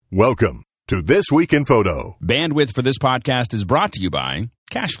Welcome to This Week in Photo. Bandwidth for this podcast is brought to you by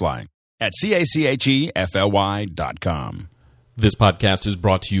CashFly at CACHEFLY.com. This podcast is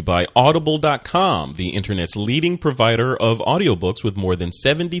brought to you by Audible.com, the internet's leading provider of audiobooks with more than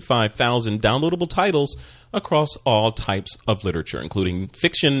 75,000 downloadable titles across all types of literature, including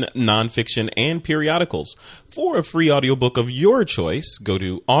fiction, nonfiction, and periodicals. For a free audiobook of your choice, go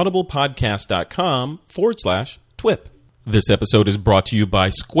to audiblepodcast.com/TWIP. This episode is brought to you by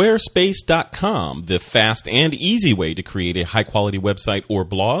Squarespace.com, the fast and easy way to create a high-quality website or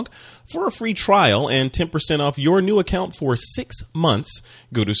blog. For a free trial and 10% off your new account for 6 months,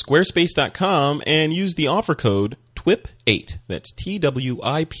 go to Squarespace.com and use the offer code TWIP8. That's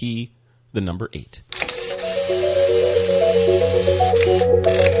TWIP, the number 8.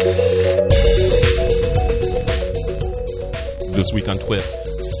 This week on TWIP.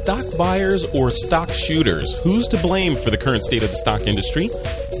 Stock buyers or stock shooters? Who's to blame for the current state of the stock industry?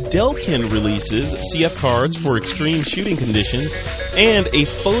 Delkin releases CF cards for extreme shooting conditions, and a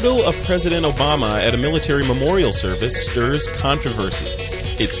photo of President Obama at a military memorial service stirs controversy.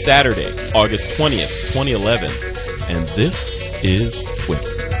 It's Saturday, August 20th, 2011, and this is TWIP.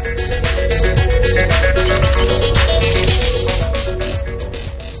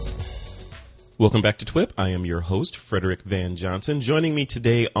 Welcome back to TWIP. I am your host, Frederick Van Johnson. Joining me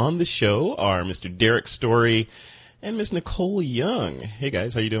today on the show are Mr. Derek Story and Miss Nicole Young. Hey,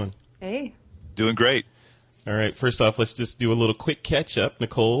 guys. How you doing? Hey. Doing great. All right. First off, let's just do a little quick catch-up.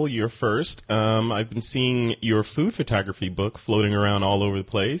 Nicole, you're first. I've been seeing your food photography book floating around all over the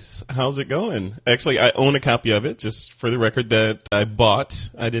place. How's it going? Actually, I own a copy of it, just for the record, that I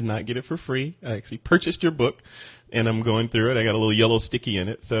bought. I did not get it for free. I actually purchased your book. And I'm going through it. I got a little yellow sticky in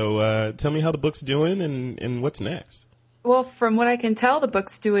it. So tell me how the book's doing and what's next. Well, from what I can tell, the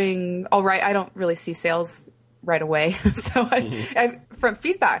book's doing all right. I don't really see sales right away. So from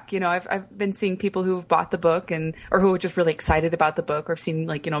feedback, I've been seeing people who've bought the book or who are just really excited about the book, or have seen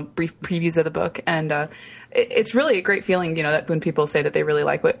brief previews of the book. And it's really a great feeling, that when people say that they really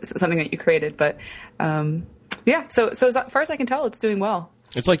like something that you created. But so as far as I can tell, it's doing well.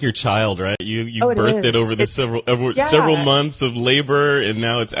 It's like your child, right? You birthed it over the several months of labor, and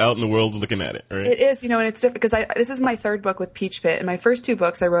now it's out in the world looking at it, right? It is, and it's different because this is my third book with Peach Pit, and my first two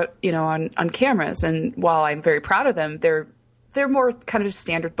books I wrote, on cameras, and while I'm very proud of them, they're more kind of just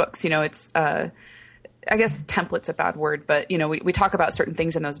standard books. It's I guess template's a bad word, but we talk about certain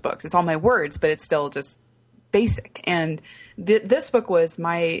things in those books. It's all my words, but it's still just basic. And this book was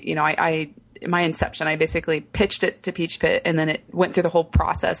my, my inception. I basically pitched it to Peach Pit, and then it went through the whole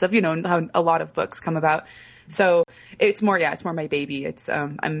process of, how a lot of books come about. So it's more my baby. It's,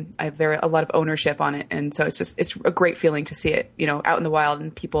 I have a lot of ownership on it. And so it's a great feeling to see it, out in the wild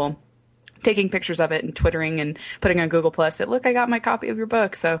and people taking pictures of it and twittering and putting on Google Plus that, look, I got my copy of your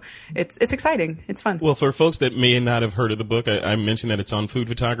book. So it's exciting. It's fun. Well, for folks that may not have heard of the book, I mentioned that it's on food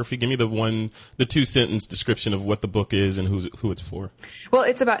photography. Give me the 2-sentence description of what the book is and who it's for. Well,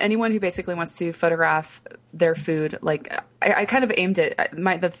 it's about anyone who basically wants to photograph their food. Like I kind of aimed it.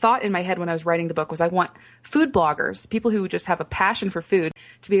 The thought in my head when I was writing the book was I want food bloggers, people who just have a passion for food,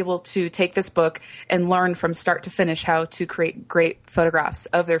 to be able to take this book and learn from start to finish how to create great photographs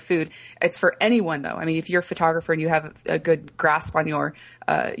of their food. It's for anyone, though. I mean, if you're a photographer and you have a good grasp on your,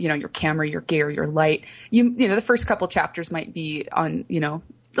 your camera, your gear, your light, the first couple chapters might be on, a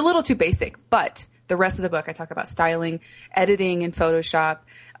little too basic, but the rest of the book, I talk about styling, editing in Photoshop,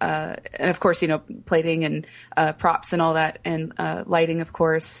 and of course, plating and props and all that, and lighting, of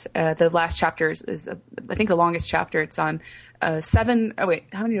course. The last chapter is I think the longest chapter. It's on 7. Oh wait,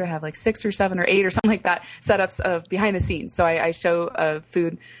 how many do I have? Like 6 or 7 or 8 or something like that. Setups of behind the scenes. So I show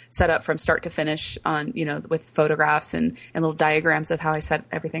food setup from start to finish on with photographs and little diagrams of how I set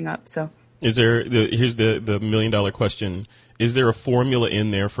everything up. So here's the $1 million question. Is there a formula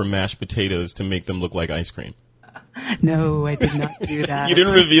in there for mashed potatoes to make them look like ice cream? No, I did not do that. You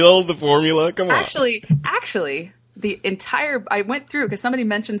didn't reveal the formula? Come on. Actually, the entire, I went through because somebody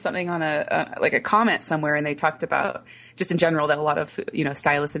mentioned something on a comment somewhere, and they talked about just in general that a lot of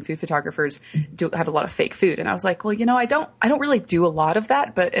stylists and food photographers do have a lot of fake food, and I was like, well, I don't really do a lot of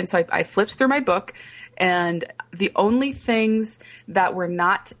that, and so I flipped through my book, and the only things that were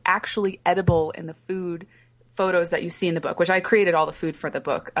not actually edible in the food photos that you see in the book, which I created all the food for the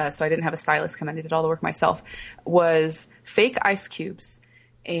book, so I didn't have a stylist come in, I did all the work myself, was fake ice cubes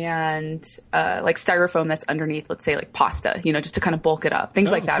and like styrofoam that's underneath, let's say like pasta, just to kind of bulk it up,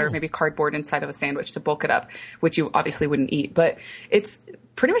 things like that, cool. Or maybe cardboard inside of a sandwich to bulk it up, which you obviously wouldn't eat, but it's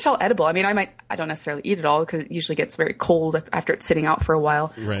pretty much all edible. I mean, I don't necessarily eat it all because it usually gets very cold after it's sitting out for a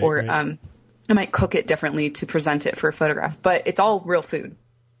while, right, or I might cook it differently to present it for a photograph, but it's all real food.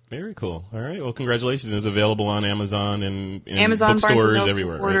 Very cool. All right. Well, congratulations. It's available on Amazon and Amazon, bookstores Barnes &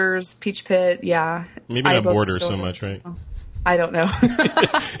 everywhere. Borders, right? Peach Pit, yeah. Maybe not iBooks Borders so stores. much, right? I don't know.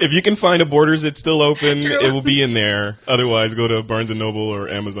 If you can find a Borders that's still open, True. it will be in there. Otherwise, go to Barnes & Noble or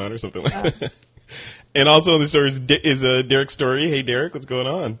Amazon or something like that. And also in the store is Derek Story. Hey, Derek, what's going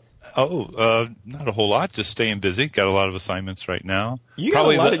on? Not a whole lot. Just staying busy. Got a lot of assignments right now. You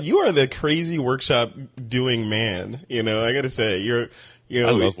are the crazy workshop doing man. I got to say,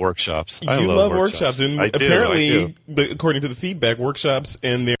 I love workshops. You love workshops, and I do. apparently, according to the feedback, workshops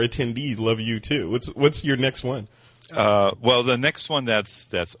and their attendees love you too. What's your next one? Well, the next one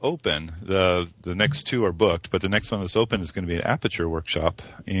that's open, the next two are booked, but the next one that's open is going to be an Aperture workshop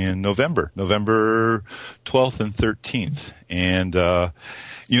in November 12th and 13th. And,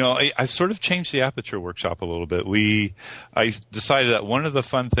 I sort of changed the Aperture workshop a little bit. I decided that one of the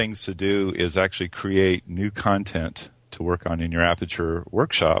fun things to do is actually create new content to work on in your Aperture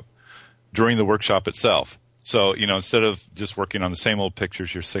workshop during the workshop itself. So, instead of just working on the same old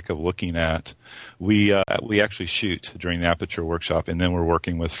pictures you're sick of looking at, we actually shoot during the Aperture workshop, and then we're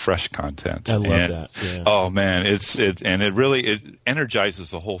working with fresh content. I love that. Yeah. Oh man, it really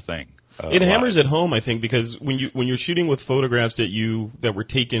energizes the whole thing. It hammers at home, I think, because when you're shooting with photographs that were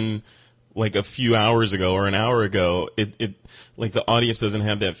taken like a few hours ago or an hour ago, it like the audience doesn't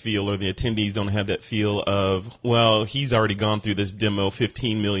have that feel, or the attendees don't have that feel of, well, he's already gone through this demo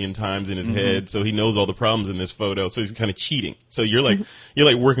 15 million times in his head, so he knows all the problems in this photo, so he's kind of cheating. So you're like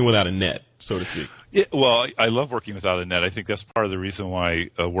working without a net, so to speak. Yeah, well, I love working without a net. I think that's part of the reason why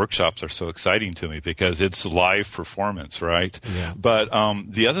workshops are so exciting to me, because it's live performance, right? Yeah. But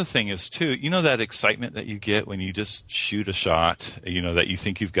the other thing is, too, that excitement that you get when you just shoot a shot, that you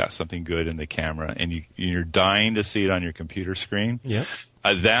think you've got something good in the camera, and you're dying to see it on your computer screen. Yeah.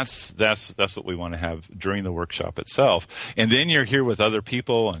 That's what we want to have during the workshop itself, and then you're here with other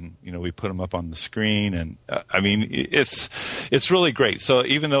people, and we put them up on the screen, and it's really great. So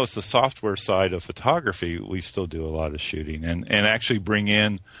even though it's the software side of photography, we still do a lot of shooting and actually bring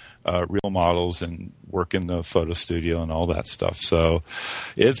in real models and work in the photo studio and all that stuff. So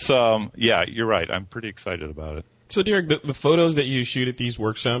it's you're right. I'm pretty excited about it. So, Derek, the photos that you shoot at these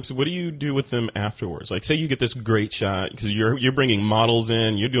workshops, what do you do with them afterwards? Like, say you get this great shot, because you're bringing models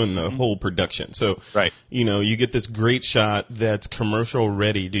in, you're doing the whole production. So, right. You get this great shot that's commercial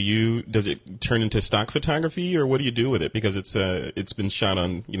ready. Does it turn into stock photography, or what do you do with it? Because it's been shot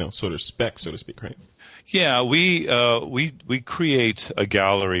on, sort of spec, so to speak, right? Yeah, we create a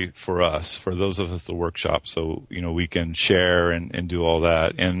gallery for us, for those of us at the workshop, so we can share and do all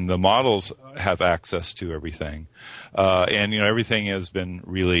that, and the models have access to everything, and everything has been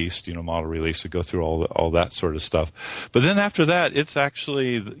released, model release to go through all that sort of stuff. But then after that, it's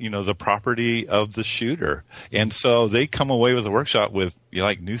actually the property of the shooter, and so they come away with the workshop with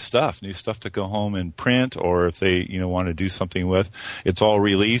new stuff to go home and print, or if they want to do something with, it's all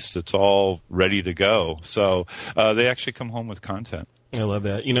released, it's all ready to go. So they actually come home with content. I love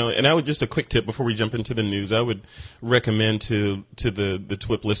that. And I would, just a quick tip before we jump into the news, I would recommend to the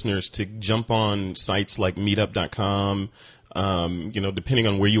TWIP listeners to jump on sites like meetup.com, depending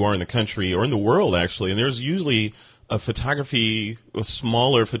on where you are in the country or in the world, actually. And there's usually a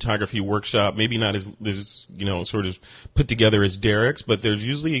smaller photography workshop, maybe not as sort of put together as Derek's, but there's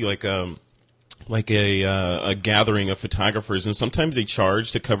usually like a gathering of photographers, and sometimes they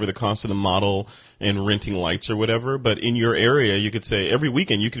charge to cover the cost of the model and renting lights or whatever. But in your area, you could say every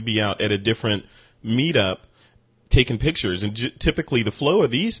weekend you could be out at a different meetup taking pictures. And typically the flow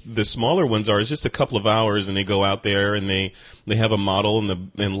of the smaller ones is just a couple of hours, and they go out there and they have a model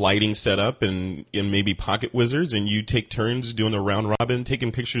and lighting set up and maybe pocket wizards, and you take turns doing a round robin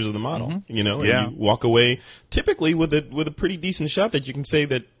taking pictures of the model, and you walk away typically with a pretty decent shot that you can say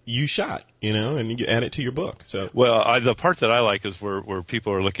that you shot, and you add it to your book. So, well, the part that I like is where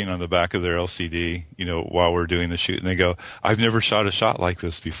people are looking on the back of their LCD, while we're doing the shoot, and they go, "I've never shot a shot like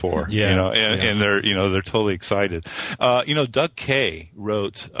this before," and they're totally excited. Doug Kay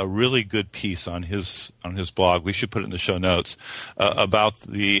wrote a really good piece on his blog. We should put it in the show notes about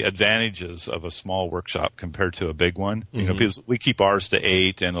the advantages of a small workshop compared to a big one. Because we keep ours to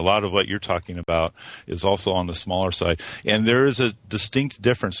 8, and a lot of what you're talking about is also on the smaller side, and there is a distinct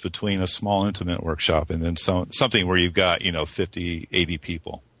difference between a small intimate workshop and then something where you've got 50, 80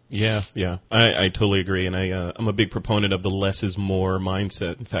 people. Yeah, I totally agree, and I'm a big proponent of the less is more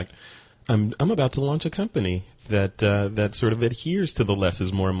mindset. In fact, I'm about to launch a company that sort of adheres to the less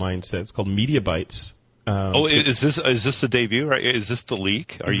is more mindset. It's called Media Bytes. Is this the debut? Right? Is this the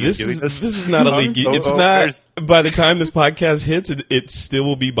leak? Are you giving this? This is not a leak. It's not. By the time this podcast hits, it still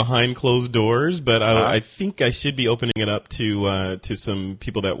will be behind closed doors. But I think I should be opening it up to some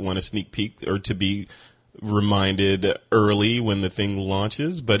people that want a sneak peek or to be reminded early when the thing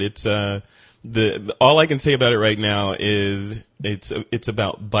launches. But it's all I can say about it right now is it's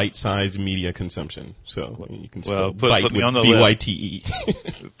about bite-sized media consumption. So you can spell bite put me with on the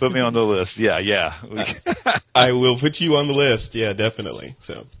BYTE. Put me on the list. Yeah. I will put you on the list. Yeah, definitely.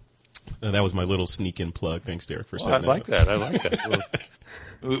 So that was my little sneak-in plug. Thanks, Derek, for saying that. I like that.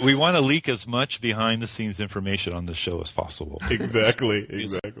 We want to leak as much behind-the-scenes information on the show as possible. Exactly.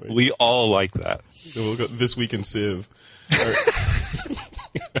 We all like that. We'll go This Week in Civ.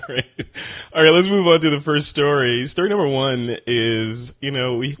 All right. Let's move on to the first story. Story number one is,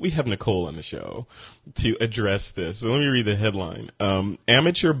 we have Nicole on the show to address this. So let me read the headline.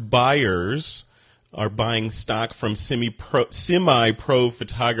 Amateur buyers are buying stock from semi-pro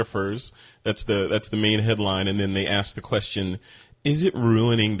photographers. That's the main headline. And then they ask the question, is it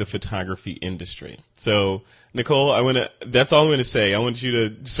ruining the photography industry? So, Nicole, that's all I'm going to say. I want you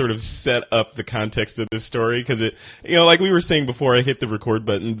to sort of set up the context of this story because like we were saying before I hit the record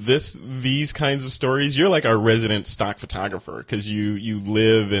button, these kinds of stories, you're like our resident stock photographer because you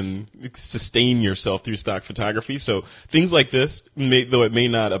live and sustain yourself through stock photography. So things like this, though it may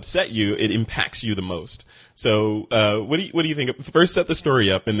not upset you, it impacts you the most. So, what do you think? First, set the story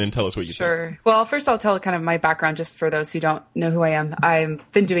up, and then tell us what you think. Sure. Well, first I'll tell kind of my background, just for those who don't know who I am. I've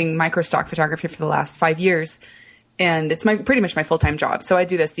been doing micro stock photography for the last 5 years, and it's pretty much my full-time job. So I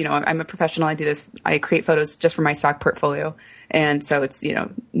do this. I'm a professional. I do this. I create photos just for my stock portfolio, and so it's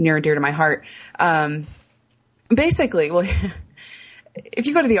near and dear to my heart. Basically, well, if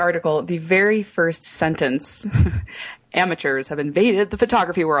you go to the article, the very first sentence. Amateurs have invaded the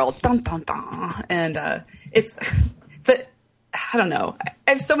photography world. Dun, dun, dun. And but I don't know.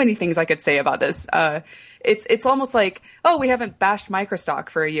 I have so many things I could say about this. It's almost like, we haven't bashed microstock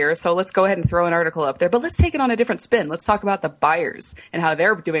for a year, so let's go ahead and throw an article up there. But let's take it on a different spin. Let's talk about the buyers and how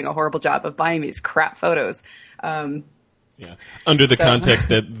they're doing a horrible job of buying these crap photos. Yeah. Under the context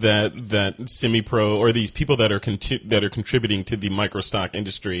that semi-pro or these people that are contributing to the microstock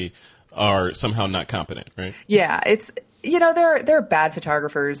industry are somehow not competent, right? Yeah, it's there are bad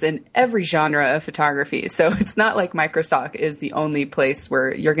photographers in every genre of photography, so it's not like microstock is the only place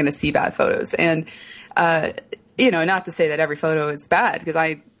where you're going to see bad photos. And not to say that every photo is bad, because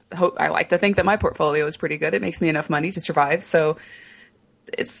I like to think that my portfolio is pretty good. It makes me enough money to survive, so.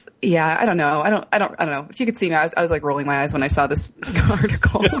 I don't know. I don't know. If you could see me, I was like rolling my eyes when I saw this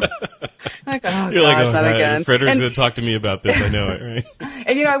article. Like, You're gosh, not again. Frederick's going to talk to me about this. I know it, right?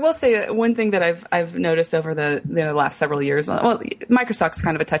 And I will say that one thing that I've noticed over the last several years. Well, microstock's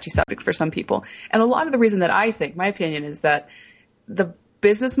kind of a touchy subject for some people, and a lot of the reason that I think, my opinion, is that the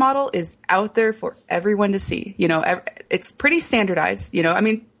business model is out there for everyone to see. It's pretty standardized.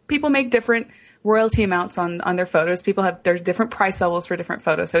 People make different royalty amounts on their photos. There's different price levels for different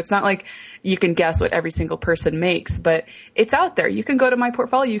photos. So it's not like you can guess what every single person makes, but it's out there. You can go to my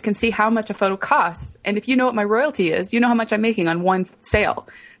portfolio. You can see how much a photo costs. And if you know what my royalty is, you know how much I'm making on one sale.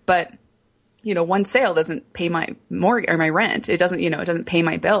 But, one sale doesn't pay my mortgage or my rent. It doesn't pay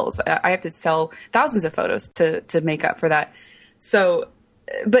my bills. I have to sell thousands of photos to make up for that. So,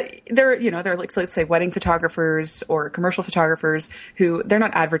 but they're like, let's say wedding photographers or commercial photographers who they're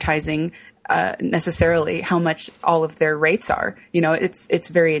not advertising necessarily how much all of their rates are. It's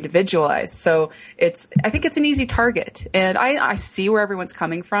very individualized. So I think it's an easy target, and I see where everyone's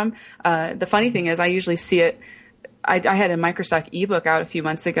coming from. The funny thing is I usually see it. I had a microstock ebook out a few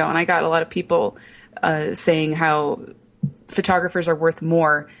months ago, and I got a lot of people saying how photographers are worth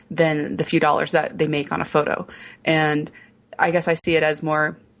more than the few dollars that they make on a photo. And I guess I see it as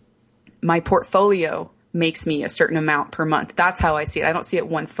more my portfolio makes me a certain amount per month. That's how I see it. I don't see it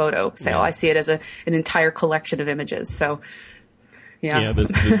one photo sale. Yeah. I see it as an entire collection of images. So, yeah.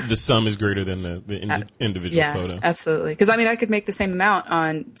 The sum is greater than the individual photo. Yeah, absolutely. Because, I could make the same amount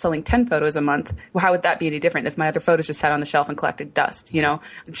on selling 10 photos a month. Well, how would that be any different if my other photos just sat on the shelf and collected dust? Do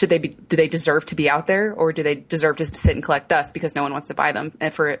they deserve to be out there, or do they deserve to sit and collect dust because no one wants to buy them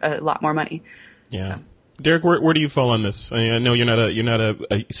for a lot more money? Yeah. So. Derek, where do you fall on this? I know you're not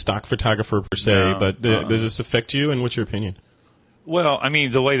a stock photographer per se, but does this affect you, and what's your opinion? Well,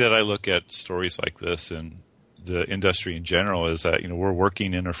 the way that I look at stories like this, and the industry in general is that, we're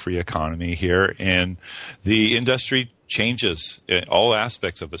working in a free economy here, and the industry changes. All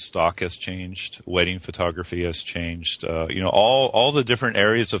aspects of it. Stock has changed. Wedding photography has changed. All the different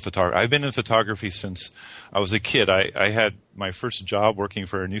areas of photography. I've been in photography since I was a kid. I had my first job working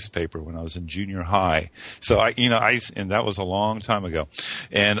for a newspaper when I was in junior high. So and that was a long time ago.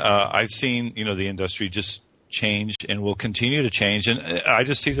 And I've seen, the industry just change and will continue to change, and I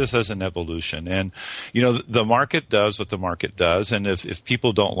just see this as an evolution. And the market does what the market does, and if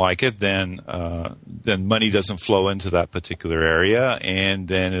people don't like it, then money doesn't flow into that particular area, and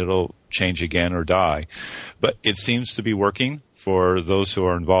then it'll change again or die. But it seems to be working for those who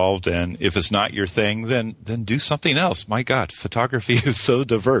are involved, and if it's not your thing, then do something else. My God, photography is so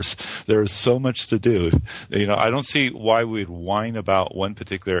diverse. There is so much to do. I don't see why we'd whine about one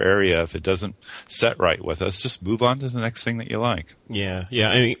particular area if it doesn't set right with us. Just move on to the next thing that you like. Yeah.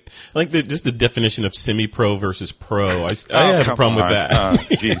 I mean, like just the definition of semi-pro versus pro. I have a problem with that.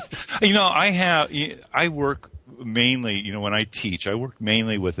 I work mainly, when I teach, I work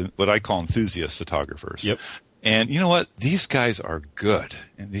mainly with what I call enthusiast photographers. Yep. And you know what? These guys are good.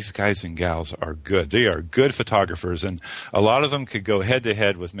 And these guys and gals are good. They are good photographers. And a lot of them could go head to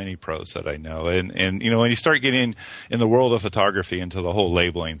head with many pros that I know. And when you start getting in the world of photography into the whole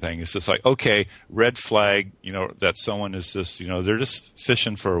labeling thing, it's just like, okay, red flag, that someone is just, they're just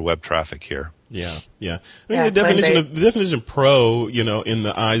fishing for web traffic here. Yeah. I mean, the definition of pro, in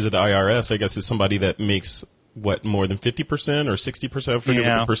the eyes of the IRS, I guess, is somebody that makes more than 50% or 60%, I forget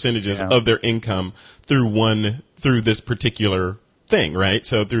what the percentages of their income through this particular thing, right?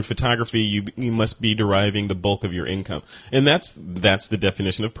 So through photography, you must be deriving the bulk of your income. And that's the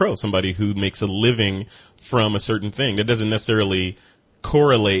definition of pro, somebody who makes a living from a certain thing. That doesn't necessarily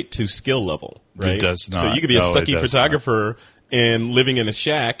correlate to skill level, right? It does not. So you could be a sucky photographer and living in a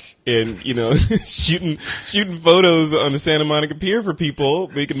shack and, shooting photos on the Santa Monica Pier for people,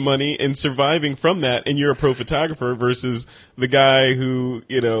 making money and surviving from that. And you're a pro photographer versus the guy who,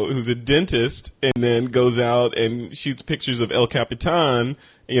 who's a dentist and then goes out and shoots pictures of El Capitan,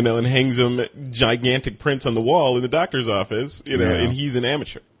 and hangs them gigantic prints on the wall in the doctor's office, and he's an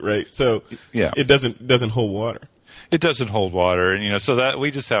amateur, right? So it doesn't hold water. It doesn't hold water, and so that we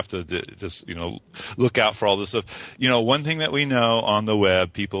just have to look out for all this stuff. One thing that we know on the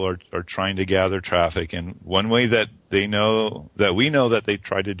web, people are trying to gather traffic, and one way that we know that they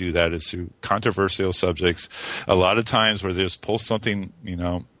try to do that is through controversial subjects. A lot of times where they just pull something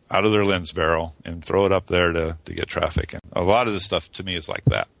out of their lens barrel and throw it up there to get traffic, and a lot of this stuff to me is like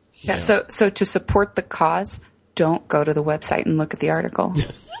that. Yeah. So to support the cause, don't go to the website and look at the article.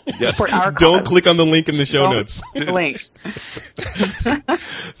 Yes. Don't click on the link in the show notes. Link.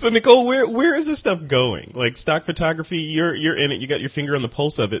 So Nicole, where is this stuff going? Like stock photography, you're in it. You got your finger on the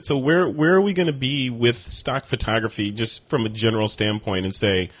pulse of it. So where are we going to be with stock photography, just from a general standpoint, and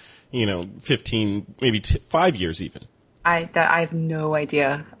say, 15, maybe 5 years even? I have no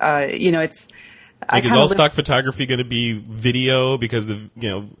idea. It's is all stock photography going to be video because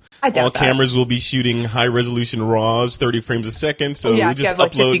all cameras will be shooting high resolution RAWs, 30 frames a second. So we just have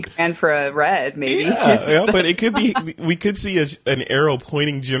upload. $50 grand for a red, maybe. Yeah, but it could be. We could see an arrow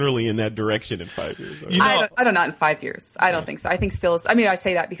pointing generally in that direction in 5 years. I don't know. In 5 years, I don't think so. I think stills. I mean, I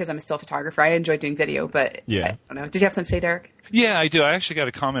say that because I'm a still photographer. I enjoy doing video, but I don't know. Did you have something to say, Derek? Yeah, I do. I actually got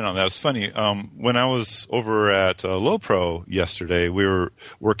a comment on that. It's funny. When I was over at Low Pro yesterday, we were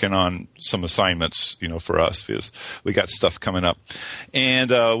working on some assignments, for us because we got stuff coming up,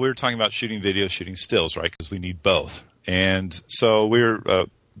 and we were talking about shooting video, shooting stills, right? Because we need both. And so we were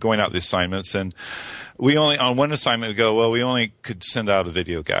going out the assignments, and we only on one assignment we go, well, we only could send out a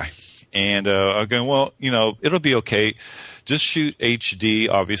video guy, and I'm going, well, it'll be okay. Just shoot HD,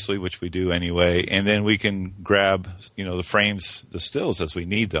 obviously, which we do anyway, and then we can grab, the frames, the stills as we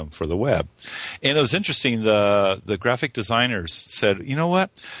need them for the web. And it was interesting. The graphic designers said, you know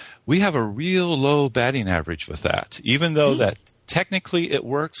what? We have a real low batting average with that. Even though that technically it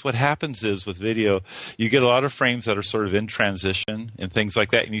works, what happens is with video, you get a lot of frames that are sort of in transition and things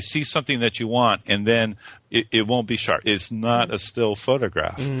like that, and you see something that you want, and then it won't be sharp. It's not a still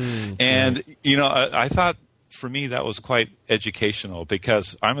photograph. And, I thought, for me, that was quite educational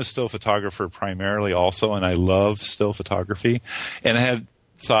because I'm a still photographer primarily also, and I love still photography. And I had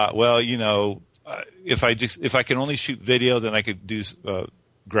thought, well, if I can only shoot video, then I could do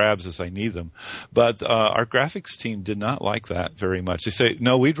grabs as I need them. But our graphics team did not like that very much. They say,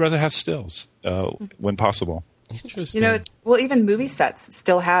 no, we'd rather have stills when possible. Interesting. Even movie sets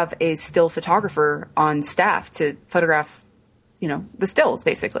still have a still photographer on staff to photograph the stills,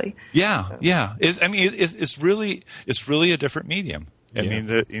 basically. Yeah. It's really a different medium. I mean,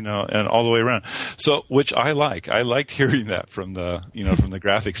 and all the way around. So, which I like. I liked hearing that from the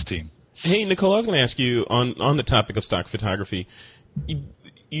graphics team. Hey, Nicole, I was going to ask you on the topic of stock photography.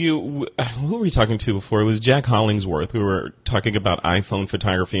 Who were we talking to before? It was Jack Hollingsworth. We were talking about iPhone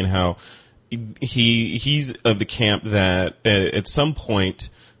photography and how he's of the camp that at some point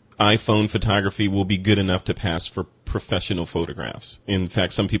iPhone photography will be good enough to pass for professional photographs. In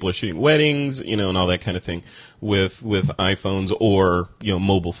fact, some people are shooting weddings, and all that kind of thing with iPhones or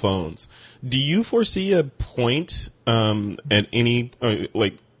mobile phones. Do you foresee a point at any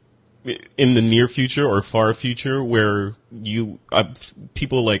in the near future or far future where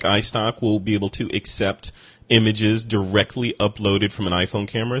people like iStock will be able to accept images directly uploaded from an iPhone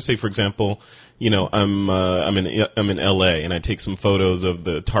camera? Say, for example, I'm in LA and I take some photos of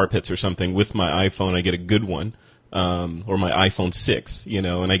the tar pits or something with my iPhone. I get a good one, or my iPhone 6,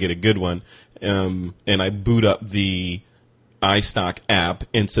 and I get a good one, and I boot up the iStock app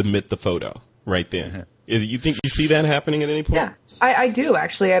and submit the photo right then. You think you see that happening at any point? Yeah, I do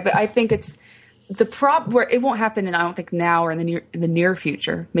actually. I think it's the where it won't happen, and I don't think now or in the near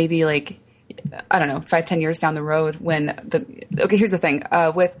future. Maybe like, I don't know, 5-10 years down the road. Here's the thing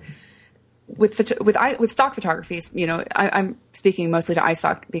with stock photographies. I'm speaking mostly to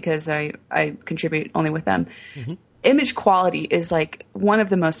iStock because I contribute only with them. Mm-hmm. Image quality is like one of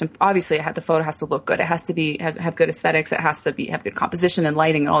the most, obviously the photo has to look good. It has to have good aesthetics. It has to have good composition and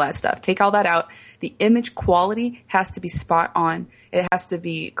lighting and all that stuff. Take all that out. The image quality has to be spot on. It has to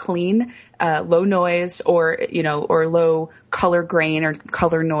be clean, low noise or low color grain or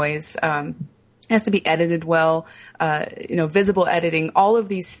color noise. It has to be edited well, visible editing, all of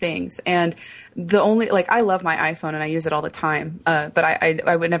these things. And I love my iPhone and I use it all the time. But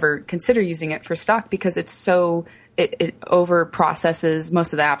I would never consider using it for stock because it's so, it over processes.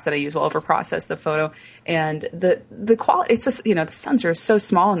 Most of the apps that I use will over process the photo, and the quality. It's just the sensor is so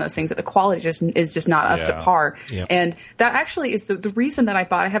small in those things that the quality is just not up to par. Yep. And that actually is the reason that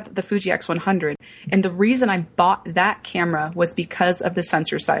I have the Fuji X100, and the reason I bought that camera was because of the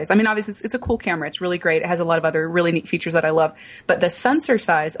sensor size. I mean, obviously it's a cool camera. It's really great. It has a lot of other really neat features that I love, but the sensor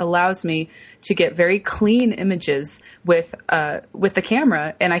size allows me to get very clean images with the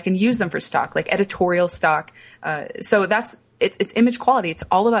camera, and I can use them for stock, like editorial stock. So it's image quality. It's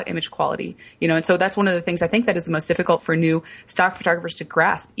all about image quality, and so that's one of the things I think that is the most difficult for new stock photographers to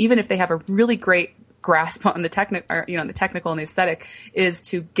grasp, even if they have a really great grasp on the technical and the aesthetic, is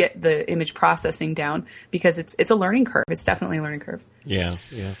to get the image processing down, because it's a learning curve. It's definitely a learning curve. Yeah.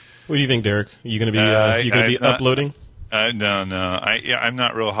 What do you think, Derek? Are you going to be uploading? No. I'm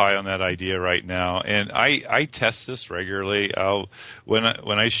not real high on that idea right now, and I test this regularly. When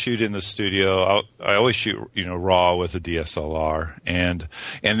I shoot in the studio, I always shoot raw with a DSLR, and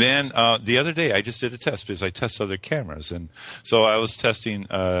then the other day I just did a test because I test other cameras, and so I was testing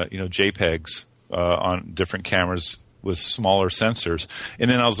JPEGs on different cameras with smaller sensors, and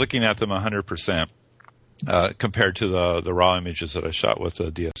then I was looking at them 100%. Compared to the raw images that I shot with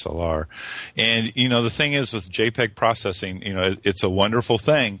the DSLR. And, the thing is with JPEG processing, it's a wonderful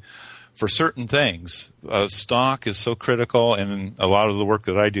thing for certain things. Stock is so critical, and a lot of the work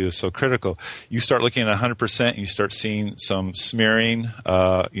that I do is so critical. You start looking at 100% and you start seeing some smearing,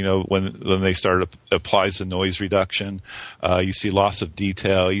 when they start applies the noise reduction. You see loss of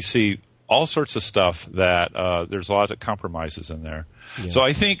detail. You see all sorts of stuff that there's a lot of compromises in there. Yeah. So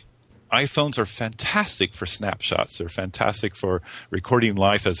I think iPhones are fantastic for snapshots. They're fantastic for recording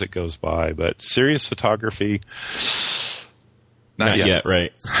life as it goes by. But serious photography, not yet.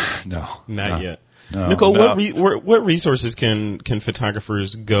 Right? No, not yet. No, Nicole, no. what resources can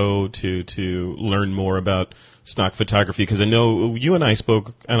photographers go to learn more about stock photography? Because I know you and I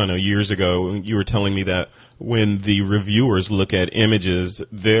spoke, years ago. You were telling me that when the reviewers look at images,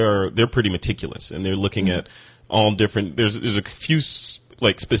 they're pretty meticulous, and they're looking at all different. There's a few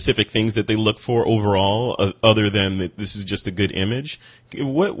specific things that they look for overall, other than that this is just a good image.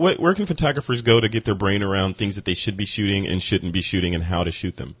 Where can photographers go to get their brain around things that they should be shooting and shouldn't be shooting, and how to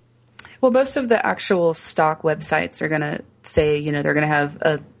shoot them? Well, most of the actual stock websites are going to say, they're going to have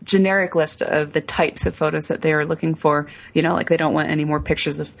a generic list of the types of photos that they are looking for. Like they don't want any more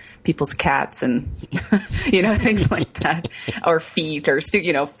pictures of people's cats and, things like that, or feet, or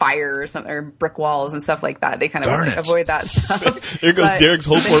fire or something, or brick walls and stuff like that. They kind of avoid that stuff. There goes Derek's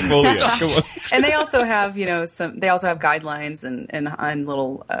whole portfolio. Come on. And they also have, they also have guidelines and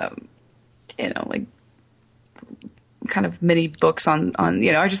little, kind of mini books on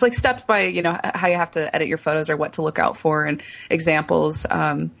or just like steps by how you have to edit your photos or what to look out for and examples.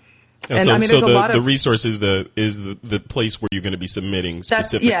 And so, I mean, there's a lot the of resource is the place where you're going to be submitting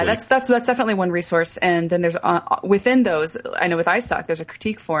specifically. that's definitely one resource. And then there's within those, I know with iStock, there's a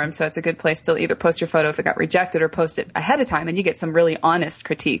critique forum, so it's a good place to either post your photo if it got rejected or post it ahead of time, and you get some really honest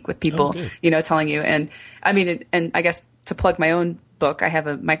critique with people, telling you. And I mean, and I guess to plug my own book, I have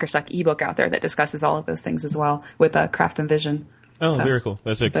a Microstock ebook out there that discusses all of those things as well with Craft and Vision. Oh, so, very cool.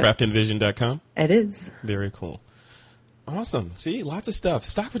 That's at craftandvision.com? It is. Very cool. Awesome. See, lots of stuff.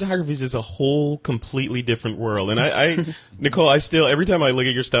 Stock photography is just a whole completely different world. And I Nicole, every time I look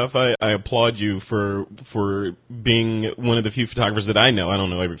at your stuff, I applaud you for being one of the few photographers that I know. I don't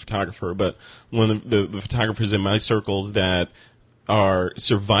know every photographer, but one of the photographers in my circles that are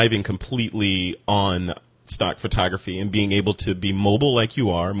surviving completely on stock photography and being able to be mobile like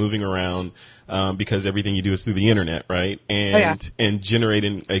you are, moving around, because everything you do is through the internet, right? And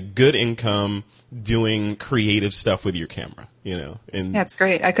generating a good income doing creative stuff with your camera, and yeah, it's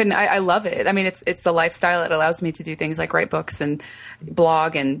great. I love it. I mean, it's the lifestyle. It allows me to do things like write books and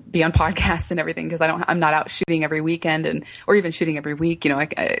blog and be on podcasts and everything, because I'm not out shooting every weekend or even shooting every week.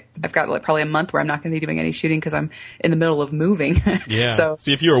 I've got probably a month where I'm not going to be doing any shooting because I'm in the middle of moving. Yeah. So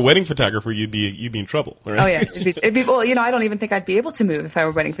see, if you were a wedding photographer, you'd be in trouble, right? Oh yeah. It'd be well, I don't even think I'd be able to move if I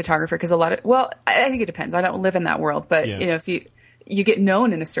were a wedding photographer, because I think it depends. I don't live in that world, but if you get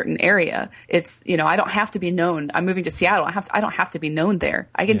known in a certain area, it's, I don't have to be known. I'm moving to Seattle. I don't have to be known there.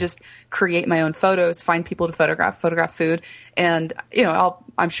 I can just create my own photos, find people to photograph food. And,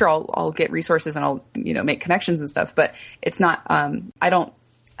 I'm sure I'll get resources and I'll, make connections and stuff, but it's not, I don't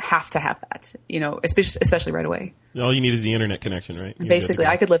have to have that, especially right away. All you need is the internet connection, right? Basically,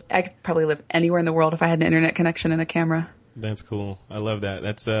 I could probably live anywhere in the world if I had an internet connection and a camera. That's cool. I love that.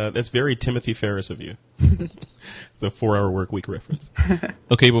 That's very Timothy Ferriss of you. The 4-Hour Workweek reference.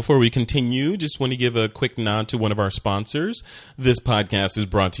 Okay, before we continue, just want to give a quick nod to one of our sponsors. This podcast is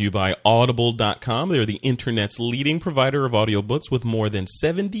brought to you by Audible.com. They're the internet's leading provider of audiobooks with more than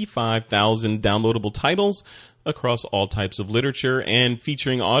 75,000 downloadable titles across all types of literature and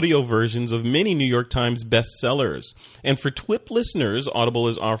featuring audio versions of many New York Times bestsellers. And for TWIP listeners, Audible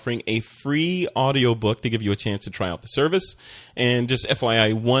is offering a free audiobook to give you a chance to try out the service. And just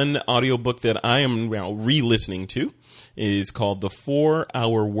FYI, one audiobook that I am now re-listening to is called The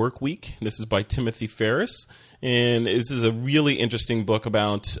 4-Hour Workweek. This is by Timothy Ferriss. And this is a really interesting book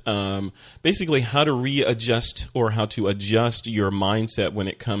about basically how to readjust or how to adjust your mindset when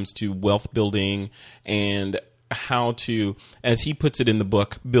it comes to wealth building and how to, as he puts it in the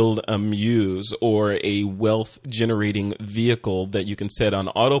book, build a muse or a wealth generating vehicle that you can set on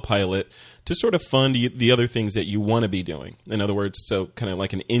autopilot to sort of fund the other things that you want to be doing. In other words, so kind of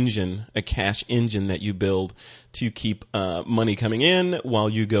like an engine, a cash engine that you build to keep money coming in while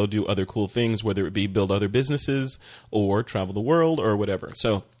you go do other cool things, whether it be build other businesses or travel the world or whatever.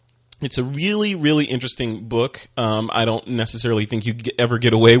 So it's a really, really interesting book. I don't necessarily think you ever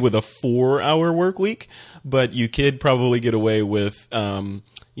get away with a 4-hour work week, but you could probably get away with,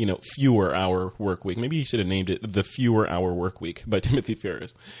 fewer hour work week. Maybe you should have named it The Fewer Hour Work Week by Timothy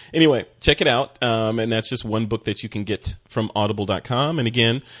Ferriss. Anyway, check it out. And that's just one book that you can get from audible.com. And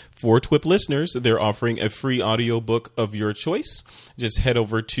again, for TWIP listeners, they're offering a free audiobook of your choice. Just head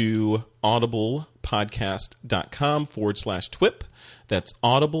over to audiblepodcast.com/TWIP. That's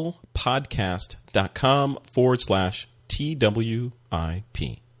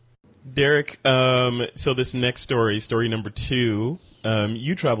audiblepodcast.com/TWIP. Derek, so this next story number 2,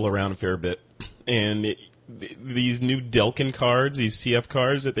 you travel around a fair bit, and these new Delkin cards, these CF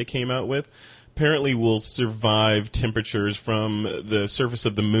cards that they came out with, apparently will survive temperatures from the surface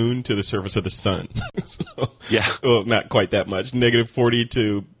of the moon to the surface of the sun. So, yeah. Well, not quite that much. -40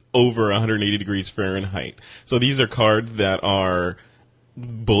 to over 180 degrees Fahrenheit. So these are cards that are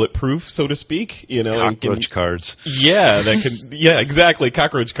bulletproof, so to speak, cockroach cards. Yeah, exactly,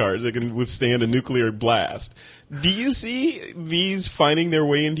 cockroach cards that can withstand a nuclear blast. Do you see these finding their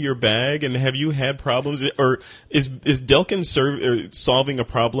way into your bag, and have you had problems, or is Delkin solving a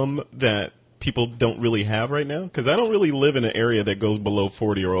problem that people don't really have right now? Because I don't really live in an area that goes below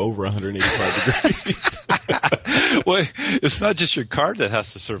 40 or over 185 degrees. Well, it's not just your card that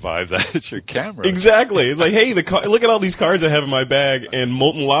has to survive that; it's your camera. Exactly. It's like, hey, look at all these cards I have in my bag, and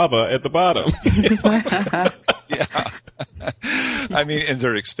molten lava at the bottom. Yeah. I mean, and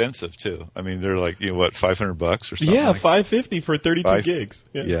they're expensive too. I mean, they're like, $500 or something? Yeah, $550 for 32 gigs.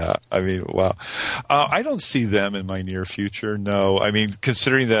 Yeah. I mean, wow. I don't see them in my near future. No. I mean,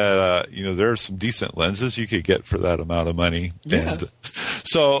 considering that, there are some decent lenses you could get for that amount of money. Yeah. And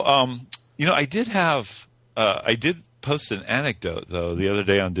so, I did post an anecdote though the other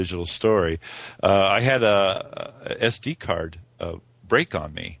day on Digital Story. I had a SD card break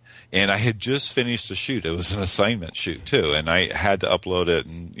on me. And I had just finished a shoot. It was an assignment shoot too, and I had to upload it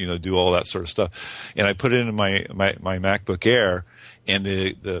and do all that sort of stuff. And I put it in my MacBook Air, and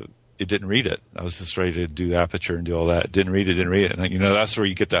it didn't read it. I was just ready to do aperture and do all that. Didn't read it. And that's where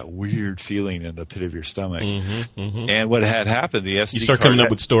you get that weird feeling in the pit of your stomach. And what had happened, the SD You start coming up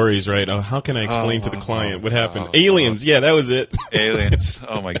with stories, right? Oh, how can I explain to the client what happened? Aliens. Yeah, that was it. Aliens.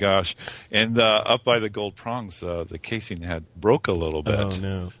 Oh my gosh. And up by the gold prongs, the casing had broke a little bit. Oh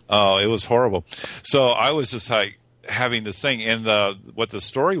no. Oh, it was horrible. So I was just like having this thing. And what the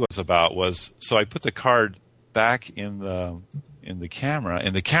story was about was, so I put the card back in the camera,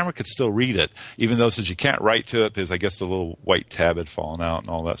 and the camera could still read it, even though since you can't write to it because I guess the little white tab had fallen out and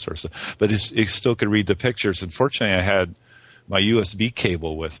all that sort of stuff. But it still could read the pictures. Unfortunately, I had my USB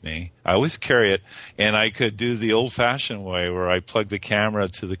cable with me. I always carry it, and I could do the old-fashioned way where I plugged the camera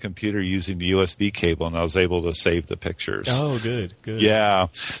to the computer using the USB cable, and I was able to save the pictures. Oh, good. Yeah.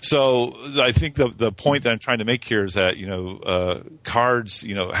 So I think the point that I'm trying to make here is that cards,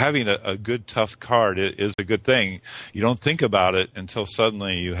 having a good tough card is a good thing. You don't think about it until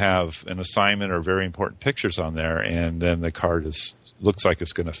suddenly you have an assignment or very important pictures on there, and then the card looks like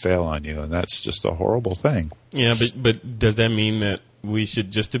it's going to fail on you, and that's just a horrible thing. Yeah, but does that mean that we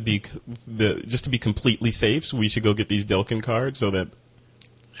should just to be completely safe, so we should go get these Delkin cards so that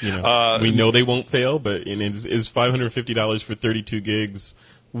we know they won't fail? But is $550 for 32 gigs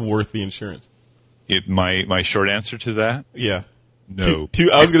worth the insurance? My short answer to that? Yeah. No.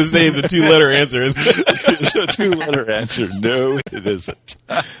 I was going to say it's a 2-letter answer. It's a 2-letter answer. No, it isn't.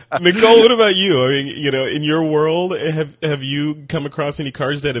 Nicole, what about you? I mean, in your world, have you come across any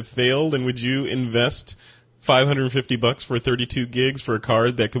cards that have failed, and would you invest $550 for 32 gigs for a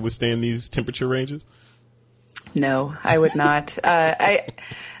card that could withstand these temperature ranges? No, I would not. I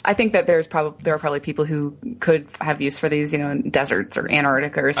think that there are probably people who could have use for these, in deserts or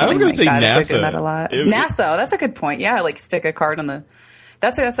Antarctica or something. I was going to say that. NASA. That a lot. NASA, that's a good point. Yeah, like stick a card on the.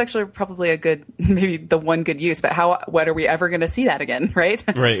 That's actually probably a good, maybe the one good use. But what are we ever going to see that again, right?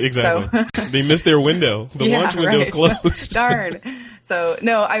 Right, exactly. So, they missed their window. The launch window's closed. Darn. So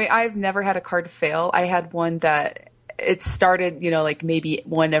no, I mean I've never had a card fail. I had one that. It started, like maybe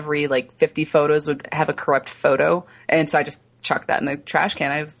one every 50 photos would have a corrupt photo. And so I just chucked that in the trash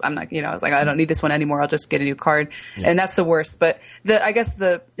can. I was like, I don't need this one anymore. I'll just get a new card. Yeah. And that's the worst. But I guess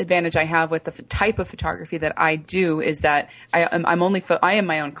the advantage I have with the type of photography that I do is that I am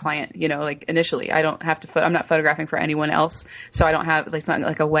my own client, initially. I don't have to, I'm not photographing for anyone else. So I don't have, it's not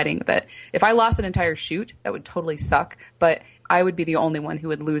like a wedding that if I lost an entire shoot, that would totally suck. But I would be the only one who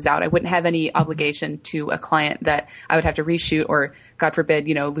would lose out. I wouldn't have any obligation to a client that I would have to reshoot or, God forbid,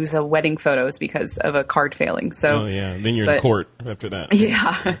 lose a wedding photos because of a card failing. So, oh yeah, then you're in court after that.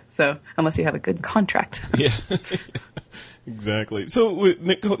 Yeah. So unless you have a good contract. Yeah, exactly. So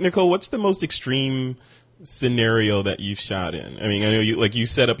Nicole, what's the most extreme scenario that you've shot in? I mean, I know you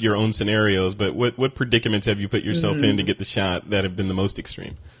set up your own scenarios, but what predicaments have you put yourself in to get the shot that have been the most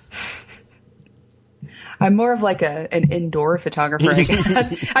extreme? I'm more of an indoor photographer, I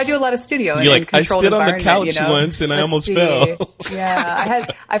guess. I do a lot of studio and controlled I stood on the couch environment, once and I almost fell. Yeah,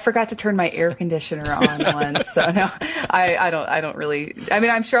 I forgot to turn my air conditioner on once. So no, I don't really. I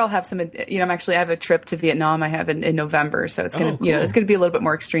mean, I'm sure I'll have some. I have a trip to Vietnam. I have in November, so it's gonna it's gonna be a little bit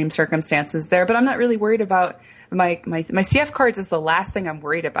more extreme circumstances there. But I'm not really worried about my CF cards. Is the last thing I'm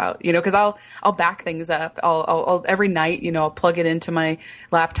worried about, because I'll back things up. I'll every night, I'll plug it into my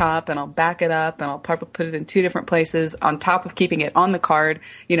laptop and I'll back it up and I'll probably put it in 2 different places on top of keeping it on the card,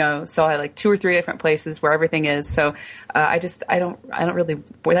 so I 2 or 3 different places where everything is. So I don't really,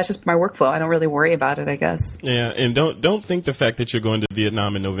 that's just my workflow. I don't really worry about it, I guess. Yeah. And don't think the fact that you're going to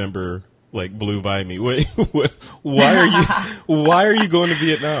Vietnam in November blew by me. Why are you going to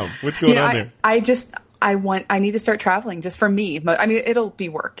Vietnam? What's going on there? I need to start traveling just for me. I mean, it'll be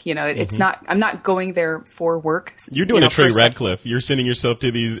work, it's not, I'm not going there for work. You're doing a Trey Radcliffe. You're sending yourself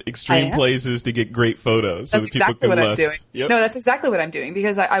to these extreme places to get great photos so that people can lust. I'm doing. Yep. No, that's exactly what I'm doing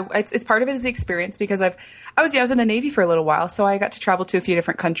because it's part of it is the experience because I was in the Navy for a little while. So I got to travel to a few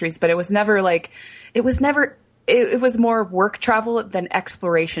different countries, but it was more work travel than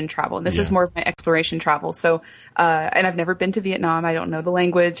exploration travel. And this is more of my exploration travel. So, and I've never been to Vietnam. I don't know the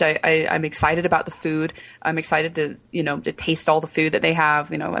language. I'm excited about the food. I'm excited to taste all the food that they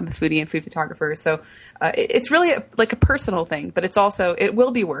have. I'm a foodie and food photographer. So, it's really a personal thing, but it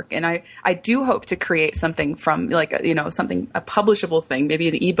will be work. And I do hope to create something from a publishable thing, maybe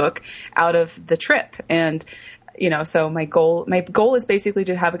an ebook out of the trip. And So my goal is basically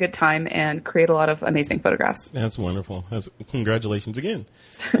to have a good time and create a lot of amazing photographs. That's wonderful. Congratulations again.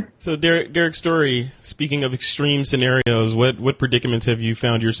 So Derek Story, speaking of extreme scenarios, what predicaments have you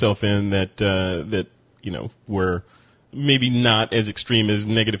found yourself in that were maybe not as extreme as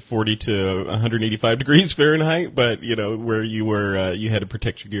 -40 to 185 degrees Fahrenheit, but where you had to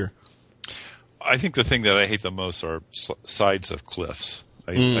protect your gear? I think the thing that I hate the most are sides of cliffs.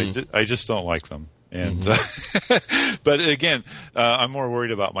 I just don't like them. And but again, I'm more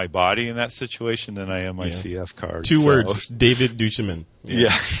worried about my body in that situation than I am my CF card. Two words: David Duchemin.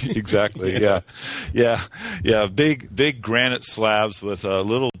 Yeah, exactly. Yeah. Big granite slabs with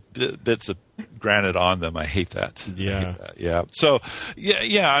little bits of granite on them. I hate that. Yeah. So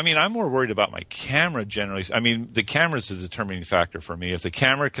yeah. I mean, I'm more worried about my camera generally. I mean, the camera is a determining factor for me. If the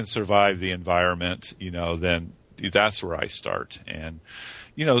camera can survive the environment, then that's where I start. And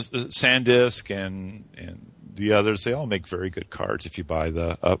SanDisk and the others, they all make very good cards if you buy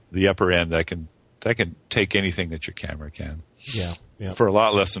the upper end that can take anything that your camera can. Yeah. For a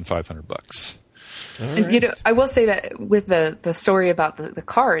lot less than $500. And I will say that with the story about the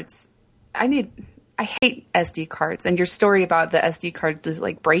cards, I hate SD cards, and your story about the SD card just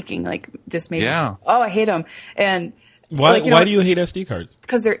like breaking, like just made me, I hate them. And why do you hate SD cards?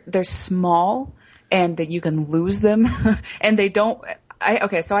 Because they're small and that you can lose them, and they don't.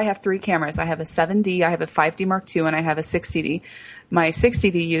 So I have 3 cameras. I have a 7D, I have a 5D Mark II, and I have a 6CD. My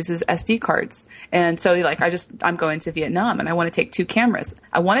 6CD uses SD cards. And so I'm going to Vietnam and I want to take 2 cameras.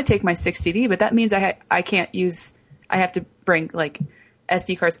 I want to take my 6CD, but that means I have to bring like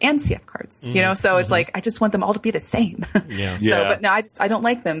SD cards and CF cards, so it's like, I just want them all to be the same. But no, I don't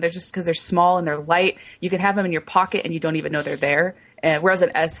like them. They're just because they're small and they're light. You can have them in your pocket and you don't even know they're there. Whereas an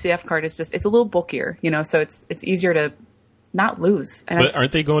SCF card is it's a little bulkier, so it's easier to not lose. But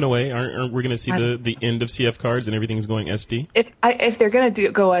aren't they going away? Aren't we going to see the end of CF cards and everything's going SD? If they're going to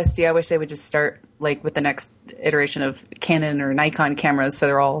go SD, I wish they would just start like with the next iteration of Canon or Nikon cameras, so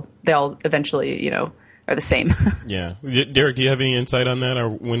they all eventually are the same. Yeah, Derek, do you have any insight on that, or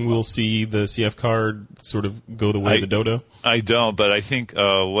when we'll see the CF card sort of go the way of the dodo? I don't, but I think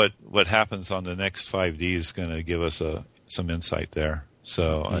what happens on the next 5D is going to give us some insight there.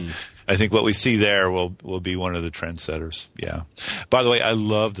 So I think what we see there will be one of the trendsetters. Yeah. By the way, I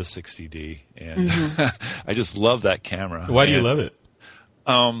love the 60D, and I just love that camera. Why do you love it?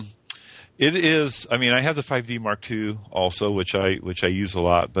 It is. I mean, I have the 5D Mark II also, which I use a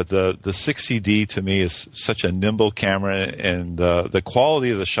lot. But the 60D to me is such a nimble camera, and the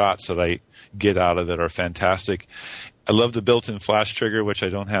quality of the shots that I get out of it are fantastic. I love the built-in flash trigger, which I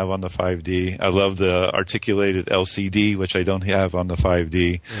don't have on the 5D. I love the articulated LCD, which I don't have on the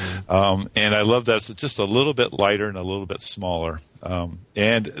 5D. And I love that it's just a little bit lighter and a little bit smaller.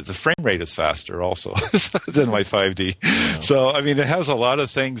 And the frame rate is faster also than my 5D. Yeah. So, I mean, it has a lot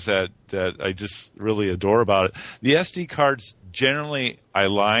of things that I just really adore about it. The SD cards generally I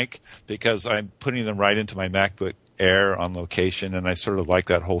like because I'm putting them right into my MacBook Air on location, and I sort of like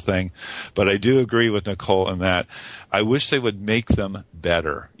that whole thing. But I do agree with Nicole in that I wish they would make them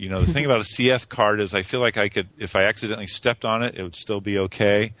better. The thing about a CF card is I feel like I could, if I accidentally stepped on it, it would still be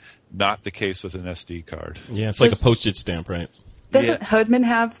okay. Not the case with an SD card. Yeah, it's like a postage stamp, right? Doesn't Hoodman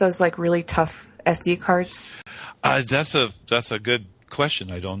have those like really tough SD cards? That's a good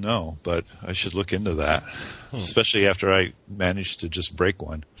question. I don't know, but I should look into that, especially after I managed to just break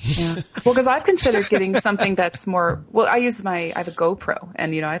one. Yeah. Well, because I've considered getting something that's more. Well, I have a GoPro,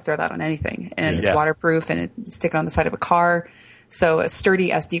 and I throw that on anything, and it's waterproof, and stick it on the side of a car. So a sturdy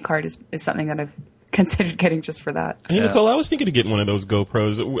SD card is something that I've considered getting just for that. Hey, Nicole, I was thinking of getting one of those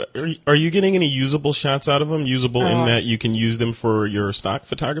GoPros. Are you getting any usable shots out of them? Usable in that you can use them for your stock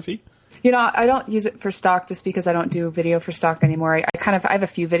photography? I don't use it for stock just because I don't do video for stock anymore. I have a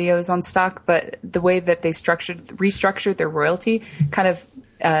few videos on stock, but the way that they restructured their royalty kind of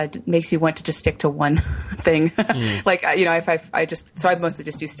makes you want to just stick to one thing. Like, I mostly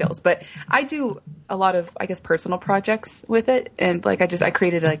just do stills, but I do a lot of, I guess, personal projects with it. And like, I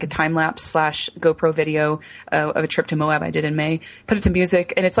created like a time lapse / GoPro video of a trip to Moab I did in May, put it to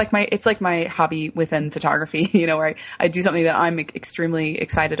music. And it's like my hobby within photography, where I do something that I'm extremely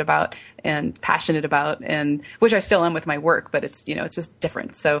excited about and passionate about, and which I still am with my work, but it's, it's just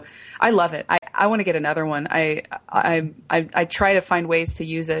different. So I love it. I want to get another one. I try to find ways to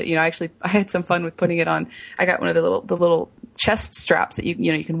use it. I had some fun with putting it on. I got one of the little chest straps that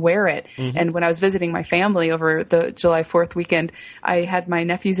you can wear it. And when I was visiting my family over the July 4th weekend, I had my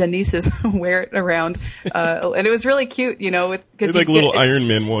nephews and nieces wear it around, and it was really cute. They're like little Iron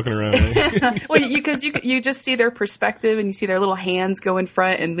Men walking around. Right? Well, because you just see their perspective, and you see their little hands go in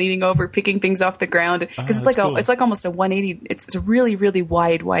front and leaning over, picking things off the ground. Because it's like almost a 180. It's a really, really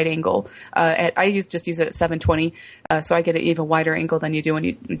wide angle. I just use it at 720, so I get an even wider angle than you do when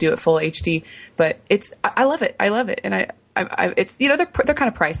you do it full HD. But I love it. I love it, and it's they're kind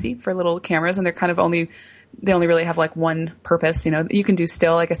of pricey for little cameras, and they're kind of only really have like one purpose. You can do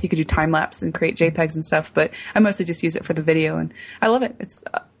still. I guess you could do time lapse and create JPEGs and stuff, but I mostly just use it for the video, and I love it. It's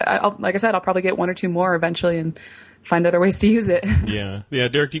like I said, I'll probably get one or two more eventually and find other ways to use it. Yeah.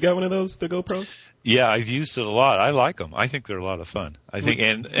 Derek, you got one of those, the GoPros? Yeah, I've used it a lot. I like them. I think they're a lot of fun. I think,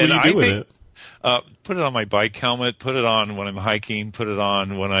 and what do you I do with think, it? put it on my bike helmet, put it on when I'm hiking, put it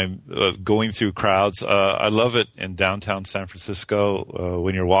on when I'm going through crowds. I love it in downtown San Francisco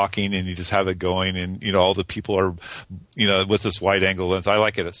when you're walking and you just have it going, and all the people are with this wide angle lens. I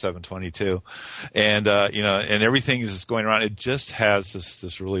like it at 722, and and everything is just going around. It just has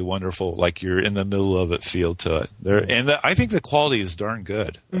this really wonderful, like you're in the middle of it feel to it. I think the quality is darn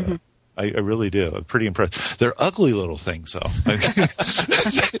good. I really do. I'm pretty impressed. They're ugly little things, though.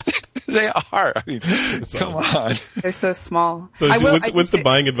 They are. I mean, come on. They're so small. So what's the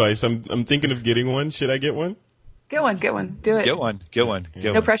buying advice? I'm thinking of getting one. Should I get one? Get one. Do it. Get one.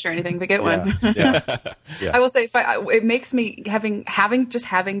 No pressure or anything, but get one. Yeah. I will say, it makes me having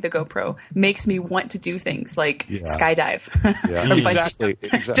the GoPro makes me want to do things like skydive. Yeah. Or Exactly.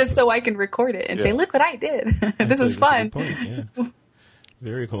 just so I can record it and say, "Look what I did! This is fun." That's a good point, yeah.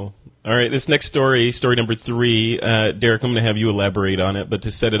 Very cool. All right, this next story number 3, Derek, I'm going to have you elaborate on it, but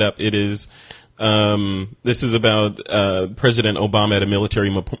to set it up, it is this is about President Obama at a military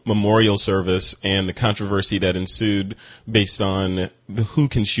memorial service and the controversy that ensued based on who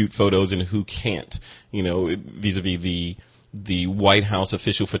can shoot photos and who can't, vis-a-vis the White House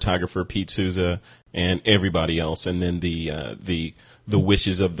official photographer Pete Souza and everybody else, and then the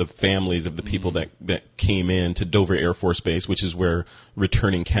wishes of the families of the people that came in to Dover Air Force Base, which is where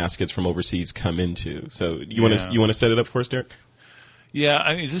returning caskets from overseas come into. So you want to set it up for us, Derek? Yeah,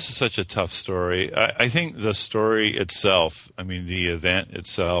 I mean, this is such a tough story. I think the story itself, the event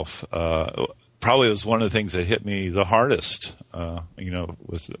itself, probably was one of the things that hit me the hardest,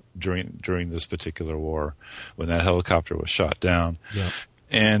 during this particular war, when that helicopter was shot down. Yeah.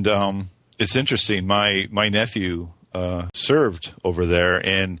 And it's interesting. My nephew served over there,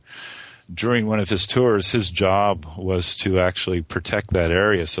 and during one of his tours, his job was to actually protect that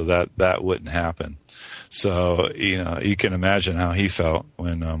area so that wouldn't happen. So, you can imagine how he felt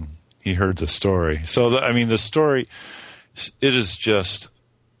when he heard the story. So, the story, it is just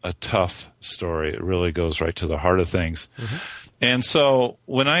a tough story. It really goes right to the heart of things. Mm-hmm. And so,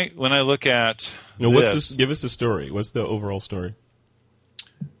 when I look at give us the story. What's the overall story?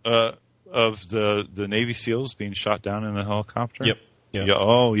 Of the Navy SEALs being shot down in a helicopter. Yep. Yeah.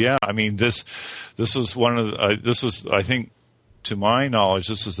 Oh, yeah. This is one of the, I think, to my knowledge,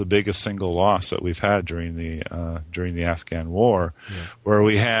 this is the biggest single loss that we've had during the Afghan war, where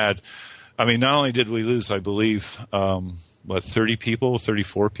we had, not only did we lose, I believe,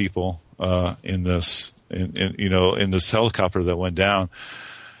 34 people in this helicopter that went down.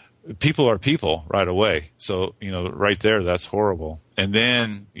 People are people right away. So, right there, that's horrible. And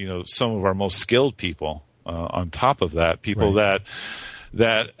then, some of our most skilled people, on top of that, people that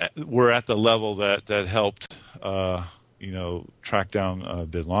were at the level that helped, track down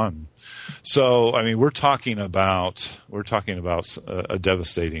bin Laden. So, we're talking about a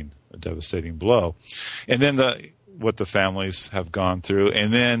devastating blow. And then what the families have gone through.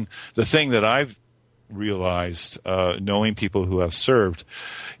 And then the thing that I've realized, knowing people who have served,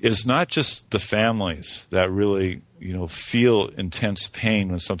 is not just the families that really, feel intense pain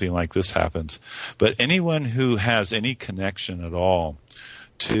when something like this happens, but anyone who has any connection at all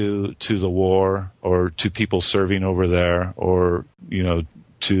to the war, or to people serving over there, or,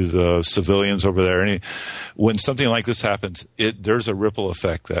 to the civilians over there. When something like this happens, there's a ripple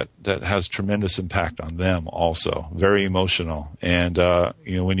effect that has tremendous impact on them also. Very emotional. And,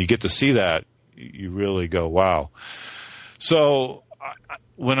 when you get to see that, you really go, wow. So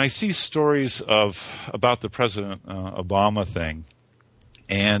when I see stories about the President Obama thing,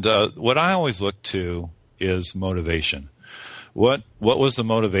 and what I always look to is motivation. What was the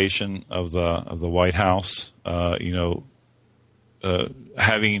motivation of the White House?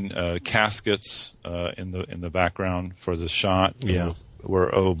 Having caskets in the background for the shot,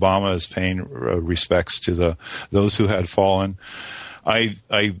 where Obama is paying respects to those who had fallen.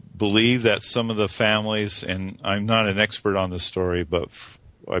 I believe that some of the families, and I'm not an expert on this story, but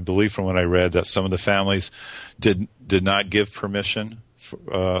I believe from what I read that some of the families did not give permission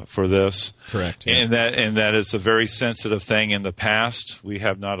for this. Correct. Yeah. And that is a very sensitive thing. In the past, we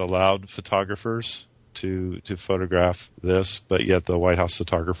have not allowed photographers to photograph this, but yet the White House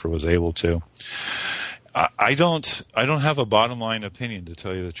photographer was able to. I don't have a bottom line opinion, to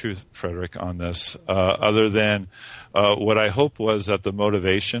tell you the truth, Frederick, on this, other than what I hope was that the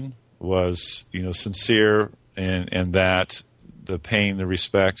motivation was, sincere, and that the paying the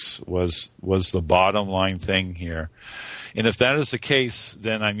respects was the bottom line thing here. And if that is the case,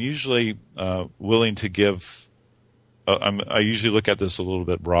 then I'm usually willing to give. I usually look at this a little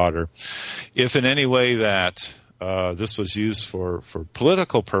bit broader. If in any way that this was used for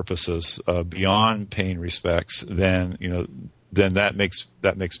political purposes beyond paying respects, then that makes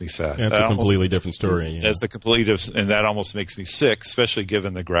me sad. That's a completely different story. Yeah. That's a completely different, and that almost makes me sick, especially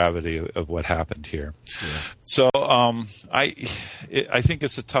given the gravity of what happened here. Yeah. So I think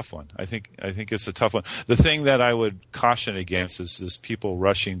it's a tough one. I think it's a tough one. The thing that I would caution against is people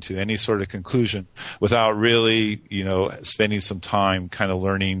rushing to any sort of conclusion without really spending some time kind of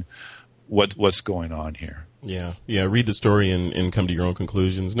learning what's going on here. Yeah. Read the story and come to your own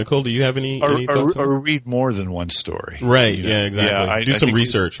conclusions. Nicole, do you have any thoughts? Or read more than one story. Right. Yeah. Exactly. Yeah, do some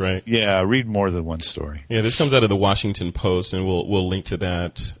research. Right. Yeah. Read more than one story. Yeah. This comes out of the Washington Post, and we'll link to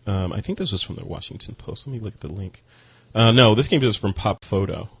that. I think this was from the Washington Post. Let me look at the link. No, this came to us from Pop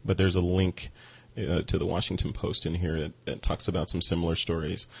Photo, but there's a link to the Washington Post in here that talks about some similar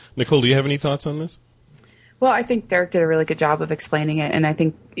stories. Nicole, do you have any thoughts on this? Well, I think Derek did a really good job of explaining it, and I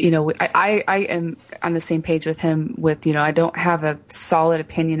think I am on the same page with him. I don't have a solid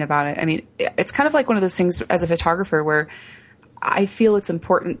opinion about it. I mean, it's kind of like one of those things as a photographer where I feel it's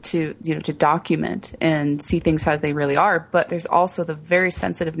important to document and see things as they really are, but there's also the very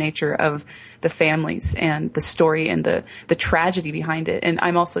sensitive nature of the families and the story and the tragedy behind it. And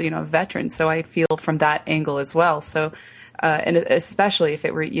I'm also a veteran, so I feel from that angle as well. So. And especially if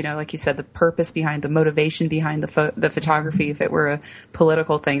it were, like you said, the purpose behind, the motivation behind the photography, if it were a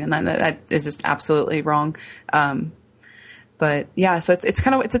political thing, then that is just absolutely wrong. But yeah, so it's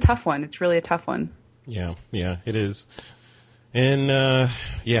a tough one. It's really a tough one. Yeah, it is. And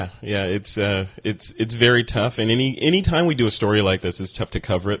it's very tough. And any time we do a story like this, it's tough to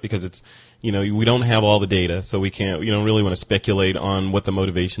cover it because it's we don't have all the data, so we don't really want to speculate on what the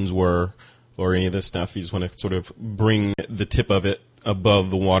motivations were. Or any of this stuff. You just want to sort of bring the tip of it above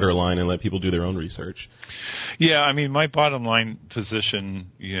the waterline and let people do their own research. Yeah, I mean, my bottom line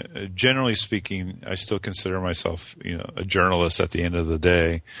position, generally speaking, I still consider myself, a journalist at the end of the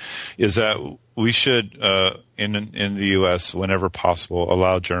day, is that we should, in the U.S., whenever possible,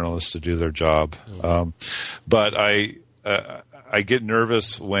 allow journalists to do their job. Mm-hmm. But I get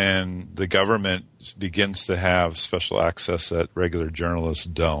nervous when the government begins to have special access that regular journalists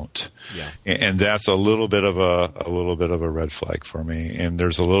don't. Yeah. And that's a little bit of a red flag for me. And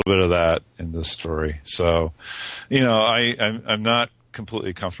there's a little bit of that in this story. So, I'm not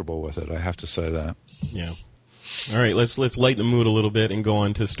completely comfortable with it. I have to say that. Yeah. All right, let's lighten the mood a little bit and go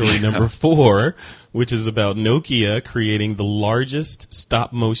on to story number 4, which is about Nokia creating the largest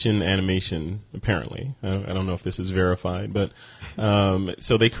stop-motion animation, apparently. I don't know if this is verified, but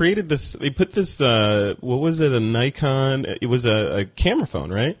so they created this, they put this, what was it, a Nikon, it was a camera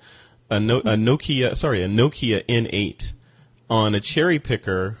phone, right? A Nokia N8 on a cherry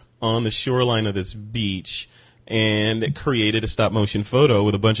picker on the shoreline of this beach, and it created a stop-motion photo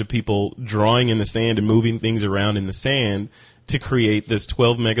with a bunch of people drawing in the sand and moving things around in the sand to create this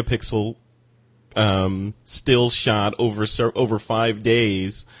 12-megapixel still shot over 5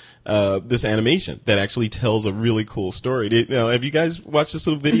 days, this animation that actually tells a really cool story. Have you guys watched this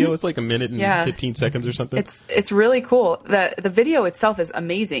little video? It's like a minute and 15 seconds or something. It's really cool. The video itself is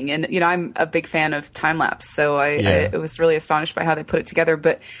amazing, and I'm a big fan of time lapse, so I was really astonished by how they put it together.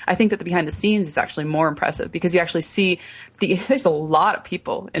 But I think that the behind the scenes is actually more impressive because you actually see there's a lot of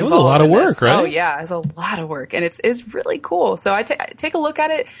people involved. It was a lot of work, right? Oh yeah, it's a lot of work, and it's really cool. So I take a look at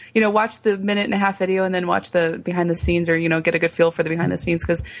it. Watch the minute and a half video, and then watch the behind the scenes, or get a good feel for the behind the scenes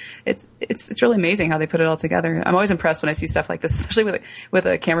because it's really amazing how they put it all together. I'm always impressed when I see stuff like this, especially with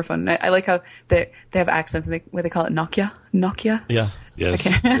a camera phone. And I like how they have accents and they call it Nokia. Yeah. Yes.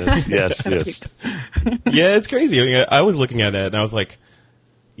 Okay. Yes. Yeah, it's crazy. I was looking at it and I was like,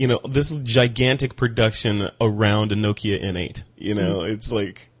 this gigantic production around a Nokia N8. It's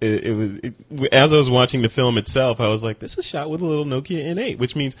like as I was watching the film itself, I was like, this is shot with a little Nokia N8,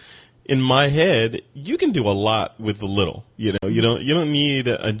 which means in my head, you can do a lot with the little. You don't need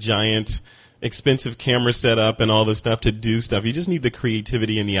a giant expensive camera setup and all this stuff to do stuff. You just need the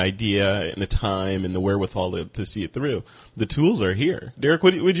creativity and the idea and the time and the wherewithal to see it through. The tools are here. Derek,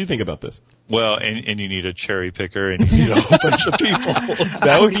 what did you think about this? Well, and you need a cherry picker, and you need a whole bunch of people.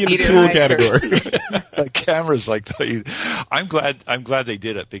 That would be in the tool category. Cameras like that. I'm glad they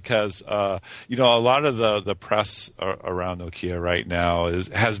did it because a lot of the press around Nokia right now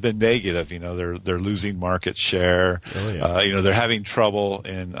has been negative. They're losing market share. Oh, yeah. They're having trouble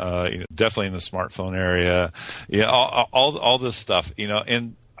in definitely in the smartphone area. All this stuff.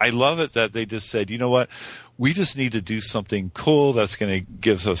 And I love it that they just said, you know what? We just need to do something cool that's going to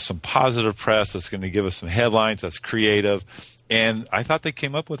give us some positive press, that's going to give us some headlines, that's creative. And I thought they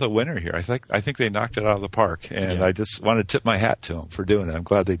came up with a winner here. I think they knocked it out of the park, and I just want to tip my hat to them for doing it. I'm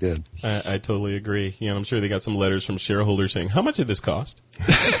glad they did. I totally agree. I'm sure they got some letters from shareholders saying, "How much did this cost?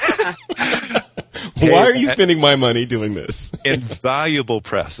 Why are you spending my money doing this?" Invaluable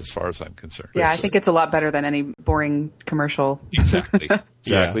press, as far as I'm concerned. Yeah, I think it's a lot better than any boring commercial. Exactly.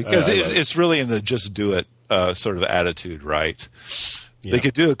 Because it's really in the just do it sort of attitude, right? Yeah. They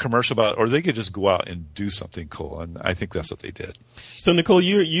could do a commercial about it, or they could just go out and do something cool, and I think that's what they did. So, Nicole,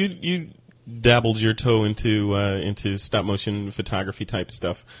 you dabbled your toe into stop motion photography type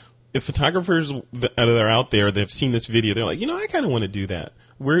stuff. If photographers that are out there, they've seen this video, they're like, I kind of want to do that.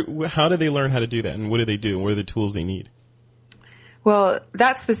 How do they learn how to do that, and what do they do? What are the tools they need? Well,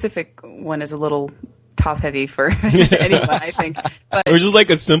 that specific one is a little top heavy for anyone, I think. But or just like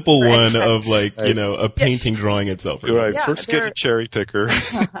a simple one of a painting drawing itself. Right. Yeah, First, get a cherry picker.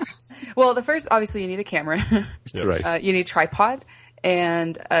 Well, the first, obviously, you need a camera. Right. You need a tripod,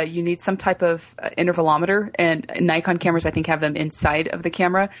 and you need some type of intervalometer. And Nikon cameras, I think, have them inside of the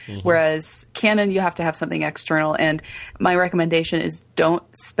camera, whereas Canon, you have to have something external. And my recommendation is don't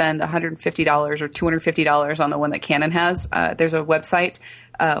spend $150 or $250 on the one that Canon has. There's a website.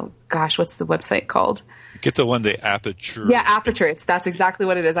 What's the website called? Get the one, the Aperture. Yeah, Aperture. That's exactly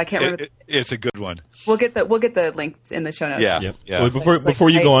what it is. I can't remember. It's a good one. We'll get the links in the show notes. Yeah. Well, before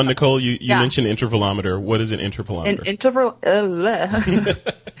you go on, Nicole, you mentioned intervalometer. What is an intervalometer?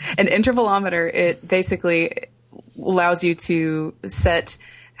 An intervalometer, it basically allows you to set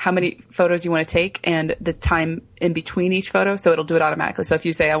how many photos you want to take and the time in between each photo. So it'll do it automatically. So if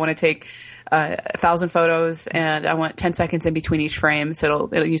you say, I want to take 1,000 photos and I want 10 seconds in between each frame. So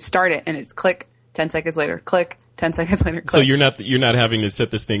you start it and it's click, 10 seconds later, click, 10 seconds later, click. So you're not having to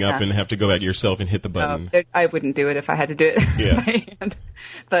set this thing up and have to go at yourself and hit the button. I wouldn't do it if I had to do it by hand.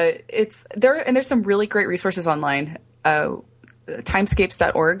 But there's some really great resources online.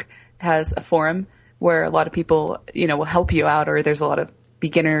 Timescapes.org has a forum where a lot of people, will help you out, or there's a lot of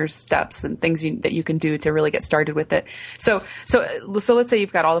beginner steps and things that you can do to really get started with it. So let's say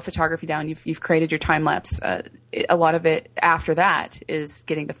you've got all the photography down, you've created your time lapse. A lot of it after that is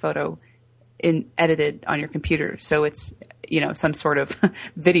getting the photo edited on your computer. So it's, some sort of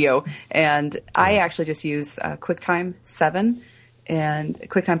video. And I actually just use QuickTime 7 and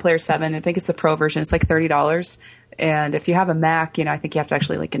QuickTime Player 7. I think it's the Pro version. It's like $30. And if you have a Mac, I think you have to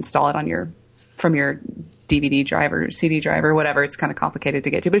actually install it from your DVD drive or CD drive or whatever. It's kind of complicated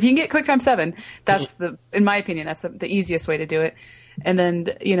to get to. But if you can get QuickTime 7, that's in my opinion, that's the easiest way to do it. And then,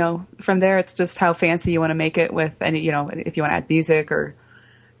 from there, it's just how fancy you want to make it with any, if you want to add music or.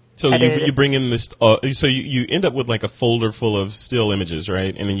 So you bring in this, so you end up with like a folder full of still images,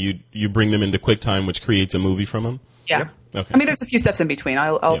 right? And then you bring them into QuickTime, which creates a movie from them? Yeah. Yep. Okay. I mean, there's a few steps in between.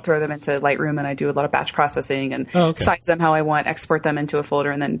 I'll throw them into Lightroom, and I do a lot of batch processing and size them how I want, export them into a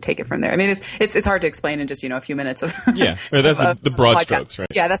folder, and then take it from there. I mean, it's hard to explain in just a few minutes of that's the broad strokes, right?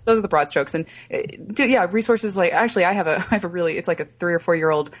 Yeah, those are the broad strokes, and resources like actually I have a really, it's like a 3 or 4 year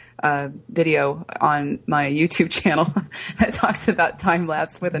old video on my YouTube channel that talks about time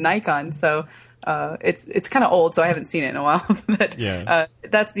lapse with a Nikon. So. It's kind of old, so I haven't seen it in a while. But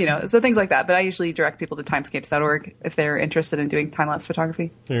that's so things like that. But I usually direct people to timescapes.org if they're interested in doing time lapse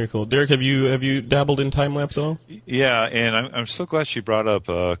photography. Very cool, Derek. Have you dabbled in time lapse at all? Yeah, and I'm so glad she brought up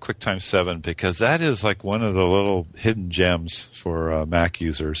QuickTime 7 because that is like one of the little hidden gems for Mac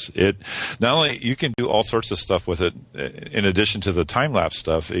users. It not only you can do all sorts of stuff with it in addition to the time lapse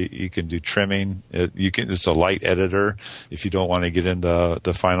stuff. You can do trimming. It's a light editor if you don't want to get into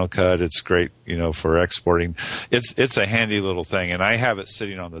the Final Cut. It's great. For exporting, it's a handy little thing, and I have it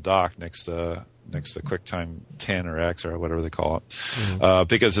sitting on the dock next to QuickTime 10 or X or whatever they call it,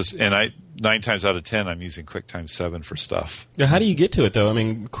 because 9 times out of 10 I'm using QuickTime 7 for stuff. Now, how do you get to it though? I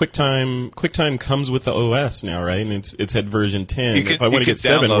mean, QuickTime comes with the OS now, right? And it's at version 10. If I want to get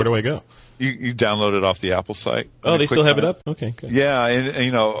 7, where do I go? You download it off the Apple site. Oh, they still have it up? Okay, good. Yeah,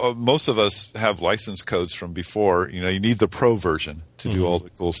 and most of us have license codes from before. You need the Pro version to do all the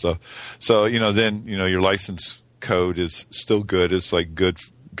cool stuff. So, then, your license code is still good. It's like good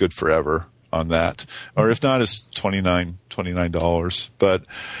forever on that. Or if not, it's $29. But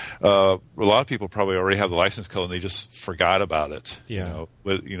a lot of people probably already have the license code and they just forgot about it. Yeah.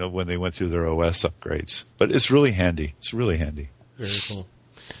 When they went through their OS upgrades. But it's really handy. It's really handy. Very cool.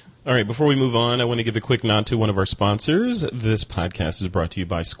 All right, before we move on, I want to give a quick nod to one of our sponsors. This podcast is brought to you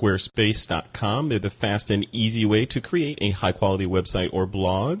by Squarespace.com. They're the fast and easy way to create a high-quality website or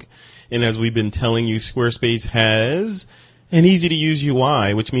blog. And as we've been telling you, Squarespace has an easy-to-use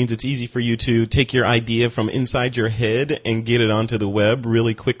UI, which means it's easy for you to take your idea from inside your head and get it onto the web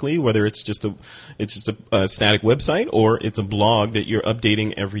really quickly, whether it's just a static website or it's a blog that you're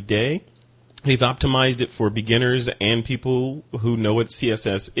updating every day. They've optimized it for beginners and people who know what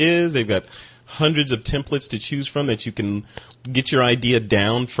CSS is. They've got hundreds of templates to choose from that you can get your idea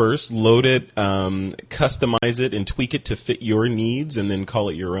down first, load it, customize it, and tweak it to fit your needs, and then call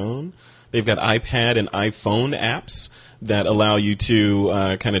it your own. They've got iPad and iPhone apps that allow you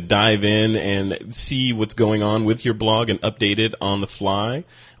to kind of dive in and see what's going on with your blog and update it on the fly.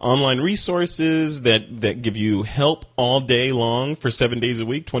 Online resources that give you help all day long for 7 days a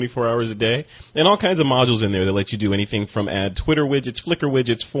week, 24 hours a day, and all kinds of modules in there that let you do anything from add Twitter widgets, Flickr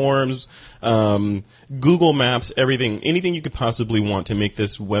widgets, forms, Google Maps, anything you could possibly want to make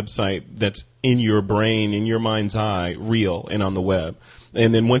this website that's in your brain, in your mind's eye, real and on the web.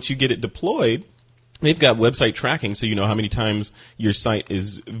 And then once you get it deployed, they've got website tracking, so you know how many times your site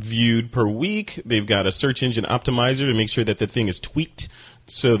is viewed per week. They've got a search engine optimizer to make sure that the thing is tweaked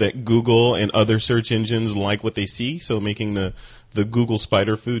so that Google and other search engines like what they see, so making the Google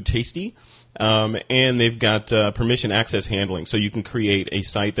spider food tasty. And they've got permission access handling, so you can create a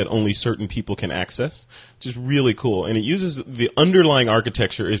site that only certain people can access, which is really cool. And it uses the underlying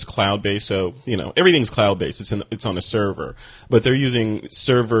architecture is cloud-based, so everything's cloud-based. It's on a server, but they're using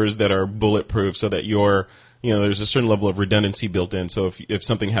servers that are bulletproof, so that there's a certain level of redundancy built in. So if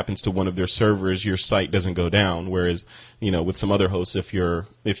something happens to one of their servers, your site doesn't go down. Whereas with some other hosts, if you're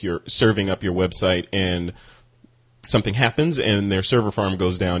serving up your website and something happens and their server farm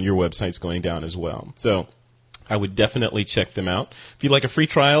goes down, your website's going down as well. So I would definitely check them out. If you'd like a free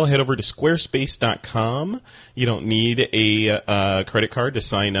trial, head over to squarespace.com. You don't need a credit card to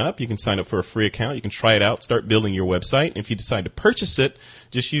sign up. You can sign up for a free account. You can try it out, start building your website. And if you decide to purchase it,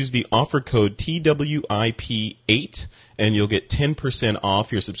 just use the offer code TWIP8 and you'll get 10%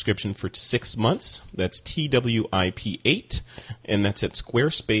 off your subscription for 6 months. That's TWIP8, and that's at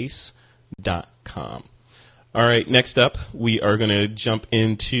squarespace.com. All right, next up, we are going to jump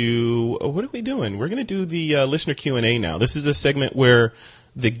into, what are we doing? We're going to do the listener Q&A now. This is a segment where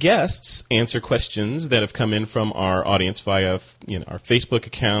the guests answer questions that have come in from our audience via our Facebook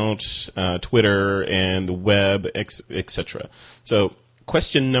account, Twitter, and the web, etc. So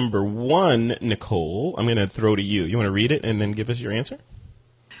question number 1, Nicole, I'm going to throw to you. You want to read it and then give us your answer?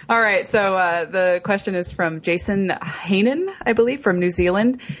 All right, so the question is from Jason Hainan, I believe, from New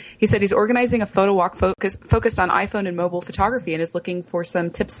Zealand. He said he's organizing a photo walk focused on iPhone and mobile photography and is looking for some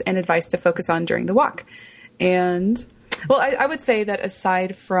tips and advice to focus on during the walk. And, well, I would say that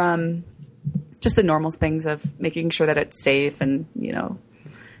aside from just the normal things of making sure that it's safe and,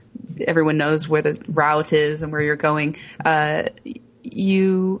 everyone knows where the route is and where you're going,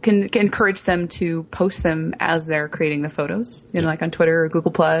 you can encourage them to post them as they're creating the photos, like on Twitter or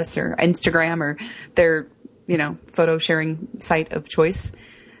Google Plus or Instagram or their, photo sharing site of choice.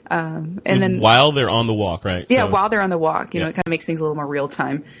 And then while they're on the walk, right? Yeah, while they're on the walk, it kind of makes things a little more real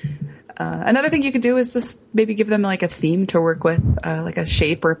time. Another thing you could do is just maybe give them like a theme to work with, like a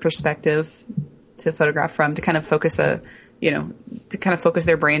shape or perspective to photograph from, to kind of focus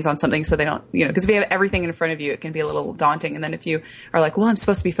their brains on something so they don't, because if you have everything in front of you, it can be a little daunting. And then if you are like, well, I'm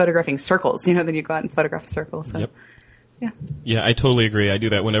supposed to be photographing circles, then you go out and photograph a circle. So, yep. Yeah. Yeah, I totally agree. I do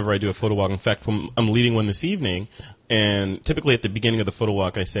that whenever I do a photo walk. In fact, I'm leading one this evening, and typically at the beginning of the photo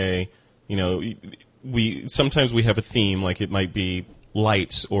walk, I say, sometimes we have a theme, like it might be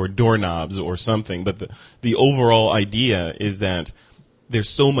lights or doorknobs or something, but the overall idea is that there's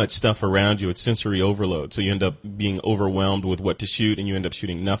so much stuff around you, it's sensory overload, so you end up being overwhelmed with what to shoot, and you end up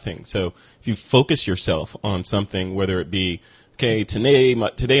shooting nothing. So if you focus yourself on something, whether it be, okay, today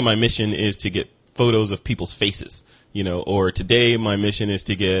my mission is to get photos of people's faces, or today my mission is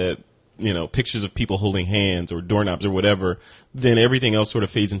to get, pictures of people holding hands or doorknobs or whatever, then everything else sort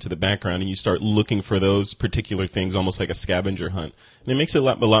of fades into the background and you start looking for those particular things almost like a scavenger hunt. And it makes it a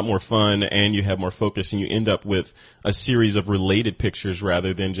lot more fun, and you have more focus, and you end up with a series of related pictures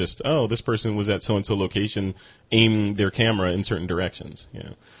rather than just, oh, this person was at so-and-so location aiming their camera in certain directions.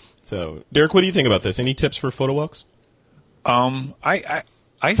 So, Derek, what do you think about this? Any tips for photo walks?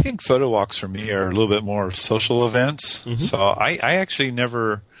 I think photo walks for me are a little bit more social events. Mm-hmm. So I actually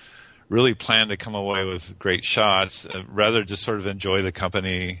never really plan to come away with great shots, rather just sort of enjoy the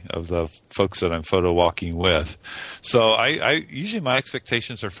company of the folks that I'm photo walking with. So I usually my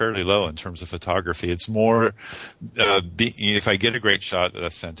expectations are fairly low in terms of photography. It's more, if I get a great shot,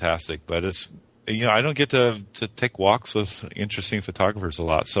 that's fantastic. But it's, I don't get to take walks with interesting photographers a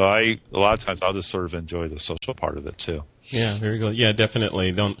lot. So a lot of times I'll just sort of enjoy the social part of it too. Yeah, very good. Yeah,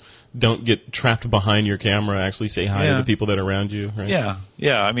 definitely. Don't get trapped behind your camera. Actually say hi to the people that are around you. Right?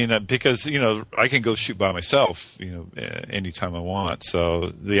 Yeah. I mean, because I can go shoot by myself, anytime I want. So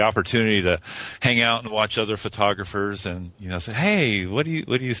the opportunity to hang out and watch other photographers and say, hey, what are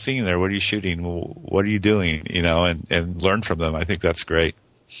you seeing there? What are you shooting? What are you doing? And learn from them. I think that's great.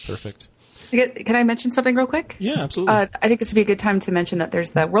 Perfect. Can I mention something real quick? Yeah, absolutely. I think this would be a good time to mention that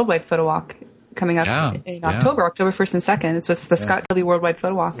there's the Worldwide Photo Walk coming up in October 1st and 2nd. It's with the Scott Tilby Worldwide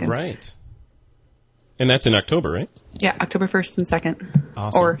Photo Walk. Right. And that's in October, right? Yeah, October 1st and 2nd.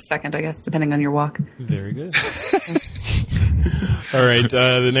 Awesome. Or 2nd, I guess, depending on your walk. Very good. All right.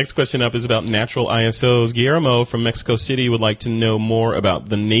 The next question up is about natural ISOs. Guillermo from Mexico City would like to know more about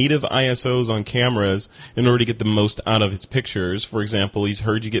the native ISOs on cameras in order to get the most out of his pictures. For example, he's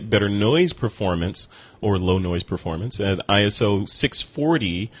heard you get better noise performance or low noise performance at ISO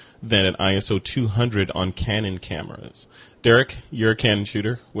 640 than at ISO 200 on Canon cameras. Derek, you're a Canon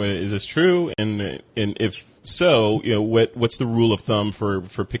shooter. Is this true? And if so, what's the rule of thumb for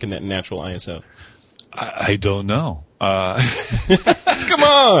picking that natural ISO? I don't know. Come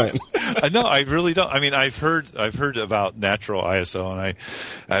on. No, I really don't. I mean, I've heard about natural ISO, and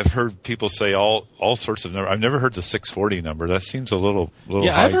I've heard people say all sorts of numbers. I've never heard the 640 number. That seems a little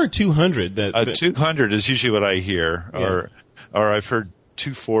high. I've heard 200. 200 is usually what I hear, or I've heard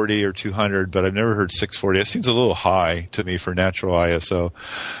 240 or 200, but I've never heard 640. It seems a little high to me for natural ISO.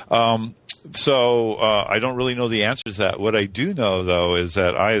 So I don't really know the answer to that. What I do know, though, is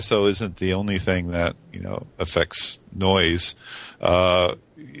that ISO isn't the only thing that affects noise.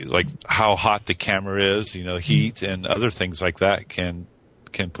 Like how hot the camera is, heat and other things like that can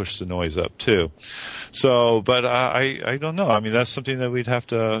push the noise up too. So, but I don't know. I mean, that's something that we'd have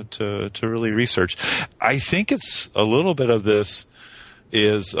to really research. I think it's a little bit of this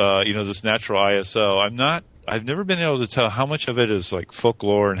is this natural ISO. I've never been able to tell how much of it is like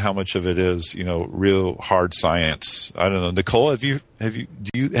folklore and how much of it is, real hard science. I don't know. Nicole, have you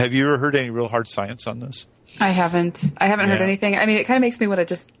ever heard any real hard science on this? I haven't heard anything. I mean, it kind of makes me want to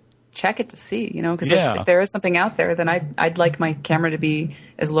just check it to see, because if there is something out there, then I'd like my camera to be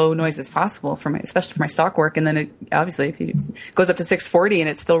as low noise as possible especially for my stock work. And then obviously if it goes up to 640 and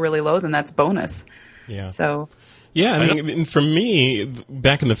it's still really low, then that's bonus. Yeah. So. Yeah, I mean, for me,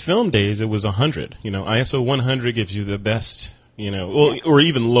 back in the film days, it was 100. ISO 100 gives you the best, or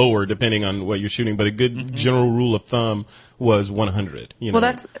even lower depending on what you're shooting. But a good general rule of thumb was 100. Well,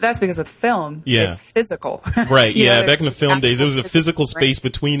 that's because of film. Yeah. It's physical. Right. Yeah. Back in the film days, there was a physical space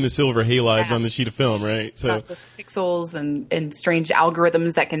between the silver halides on the sheet of film, right? So not just pixels and strange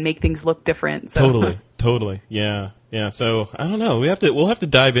algorithms that can make things look different. So. Totally. Yeah. Yeah, so I don't know. We'll have to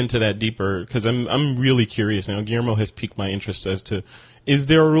dive into that deeper because I'm really curious now. Guillermo has piqued my interest as to, is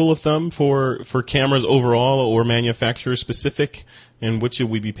there a rule of thumb for cameras overall or manufacturer specific, and what should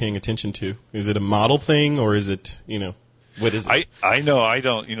we be paying attention to? Is it a model thing or is it what is it? I know I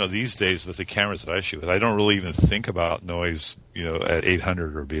don't these days with the cameras that I shoot with, I don't really even think about noise at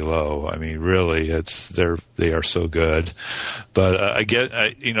 800 or below. I mean, really, they are so good. But I get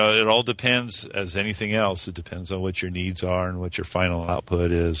it all depends, as anything else. It depends on what your needs are and what your final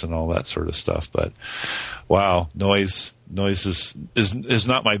output is and all that sort of stuff. But wow, noise is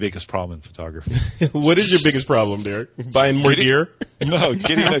not my biggest problem in photography. What is your biggest problem, Derek? Buying more gear? No,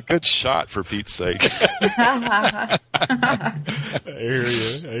 getting a good shot, for Pete's sake. I hear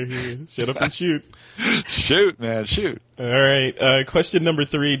you. Shut up and shoot. Shoot, man, shoot. All right. Question number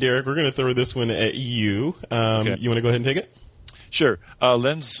 3, Derek. We're going to throw this one at you. Okay. You want to go ahead and take it? Sure.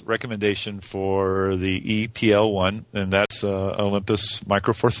 Len's recommendation for the EPL1, and that's Olympus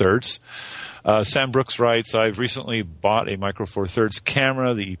Micro Four Thirds. Sam Brooks writes, I've recently bought a Micro Four Thirds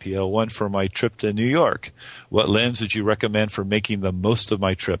camera, the EPL1, for my trip to New York. What lens would you recommend for making the most of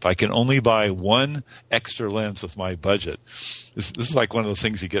my trip? I can only buy one extra lens with my budget. This is like one of those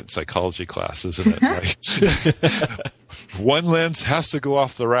things you get in psychology class, isn't it? Like, one lens has to go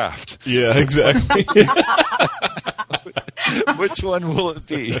off the raft. Yeah, exactly. Which one will it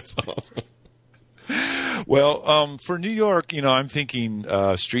be? That's awesome. Well, for New York, I'm thinking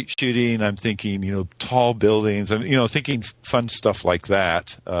street shooting. I'm thinking, tall buildings. I'm, thinking fun stuff like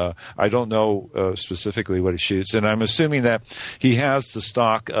that. I don't know specifically what he shoots, and I'm assuming that he has the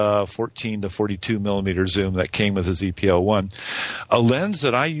stock 14 to 42 millimeter zoom that came with his EPL1. A lens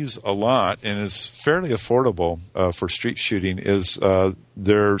that I use a lot and is fairly affordable for street shooting is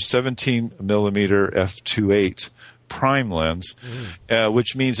their 17 millimeter f2.8. prime lens,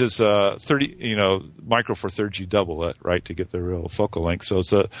 which means it's 30, Micro Four Thirds, you double it, right, to get the real focal length. So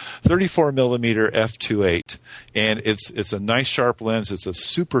it's a 34 millimeter f2.8, and it's a nice sharp lens. It's a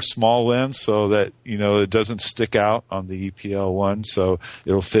super small lens so that, it doesn't stick out on the EPL1, so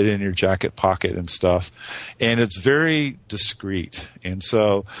it'll fit in your jacket pocket and stuff. And it's very discreet. And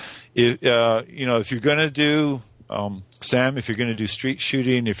so, if you're going to do Sam, if you're going to do street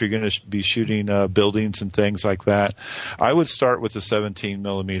shooting, if you're going to be shooting buildings and things like that, I would start with the 17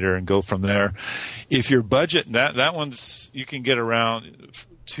 millimeter and go from there. If your budget, that one's, you can get around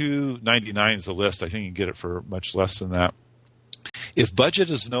 $299 is the list. I think you can get it for much less than that. If budget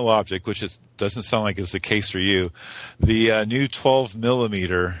is no object, which it doesn't sound like is the case for you, the new 12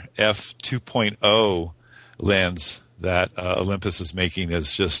 millimeter f2.0 lens that Olympus is making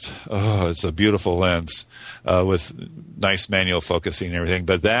is just, it's a beautiful lens with nice manual focusing and everything.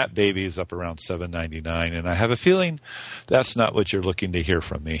 But that baby is up around $799, and I have a feeling that's not what you're looking to hear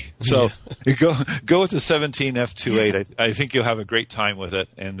from me. So go with the 17 f2.8. I think you'll have a great time with it,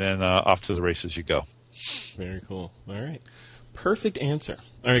 and then off to the races you go. Very cool. All right. Perfect answer.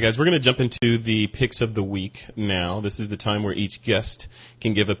 All right, guys, we're going to jump into the picks of the week now. This is the time where each guest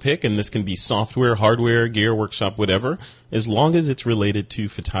can give a pick, and this can be software, hardware, gear, workshop, whatever, as long as it's related to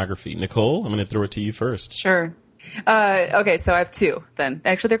photography. Nicole, I'm going to throw it to you first. Sure. Okay, so I have two then.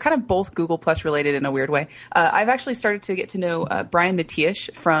 Actually, they're kind of both Google Plus related in a weird way. I've actually started to get to know Brian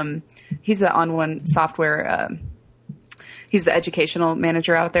Matiash he's the On One software, he's the educational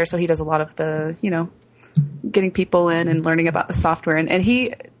manager out there, so he does a lot of the, getting people in and learning about the software. And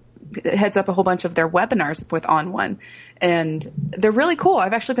he heads up a whole bunch of their webinars with On One. And they're really cool.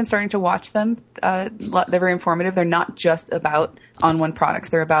 I've actually been starting to watch them. They're very informative. They're not just about On One products.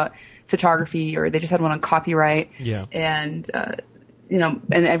 They're about photography, or they just had one on copyright. Yeah. And,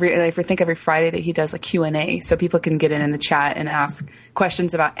 and every Friday that he does a Q&A, so people can get in the chat and ask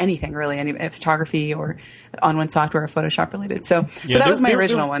questions about anything, really, any photography or On One software or Photoshop related. So that was my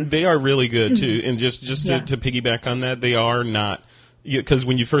original one. They are really good too. And just to piggyback on that, they are not, because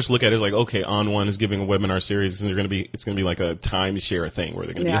when you first look at it, it's like, okay, On One is giving a webinar series, and it's going to be like a timeshare thing where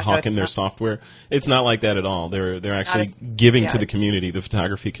they're going to be hawking their software. It's not like that at all. They're actually giving to the community, the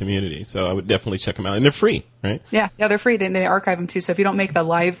photography community. So I would definitely check them out, and they're free, right? Yeah, they're free. They archive them too. So if you don't make the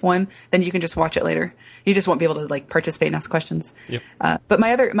live one, then you can just watch it later. You just won't be able to participate and ask questions. Yep. But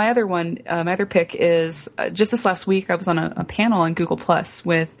my other pick is just this last week I was on a panel on Google Plus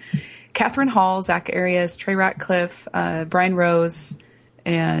with Catherine Hall, Zach Arias, Trey Ratcliffe, Brian Rose,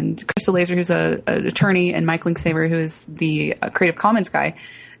 and Krista Laser, who's an attorney, and Mike Linksaver, who is the Creative Commons guy.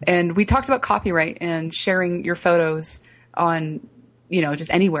 And we talked about copyright and sharing your photos on,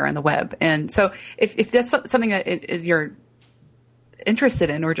 just anywhere on the web. And so if that's something that you're interested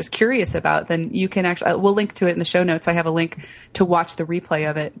in or just curious about, then you can actually, we'll link to it in the show notes. I have a link to watch the replay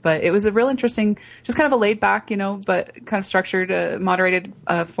of it, but it was a real interesting, just kind of a laid back, but kind of structured, moderated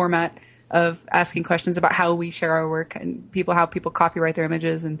format of asking questions about how we share our work and how people copyright their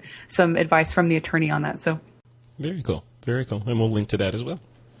images, and some advice from the attorney on that. So very cool. Very cool. And we'll link to that as well.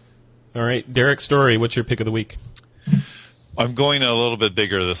 All right. Derek Story, what's your pick of the week? I'm going a little bit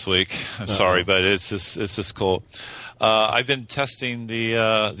bigger this week. I'm sorry, but it's just cool. I've been testing the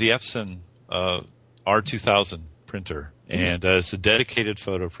Epson R2000 printer, and it's a dedicated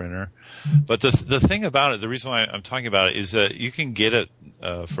photo printer. But the thing about it, the reason why I'm talking about it, is that you can get it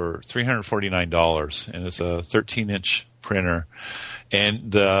for $349, and it's a 13-inch printer,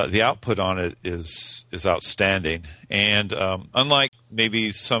 and the output on it is outstanding. And unlike maybe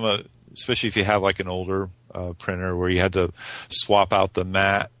especially if you have like an older printer where you had to swap out the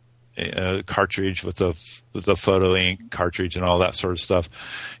matte cartridge with the photo ink cartridge and all that sort of stuff,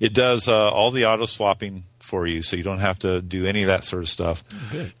 it does all the auto swapping for you, so you don't have to do any of that sort of stuff.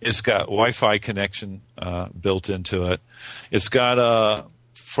 Good. It's got Wi-Fi connection built into it. It's got a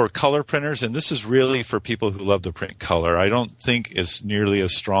for color printers, and this is really for people who love to print color. I don't think it's nearly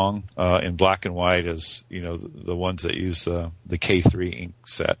as strong in black and white as the ones that use the K3 ink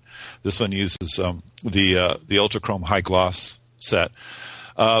set. This one uses the Ultrachrome High Gloss set.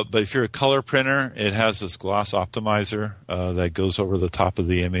 But if you're a color printer, it has this gloss optimizer that goes over the top of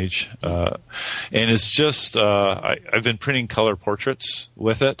the image, and it's just I've been printing color portraits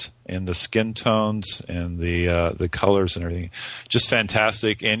with it, and the skin tones and the colors and everything, just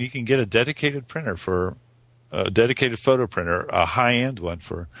fantastic. And you can get a dedicated printer for a dedicated photo printer, a high-end one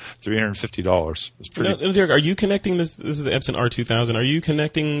for $350. It's pretty. Now, Derek, are you connecting this? This is the Epson R2000. Are you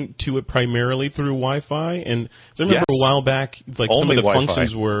connecting to it primarily through Wi-Fi? And so I remember a while back, like Only some of the Wi-Fi.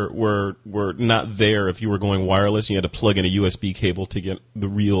 functions were not there if you were going wireless. You had to plug in a USB cable to get the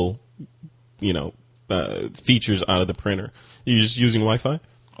real, features out of the printer. You're just using Wi-Fi?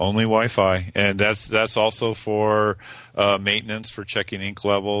 Only Wi-Fi, and that's also for maintenance, for checking ink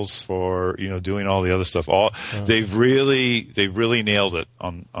levels, for doing all the other stuff. They've really nailed it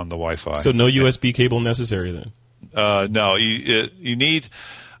on the Wi-Fi. So no USB cable necessary then? No, you need.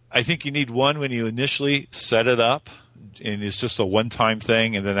 I think you need one when you initially set it up, and it's just a one-time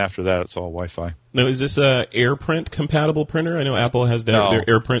thing, and then after that, it's all Wi-Fi. Now, is this a AirPrint compatible printer? I know Apple has their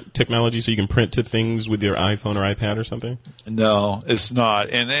AirPrint technology, so you can print to things with your iPhone or iPad or something. No, it's not,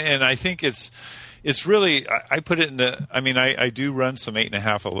 and I think it's really. I put it in the. I mean, I do run some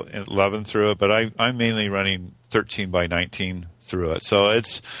 8.5, 11 through it, but I'm mainly running 13 by 19 through it. So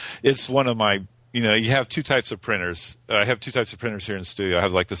it's one of my. You have two types of printers. I have two types of printers here in the studio. I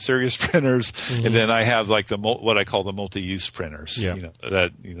have like the serious printers, and then I have like what I call the multi-use printers.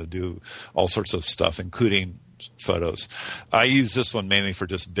 That do all sorts of stuff, including photos. I use this one mainly for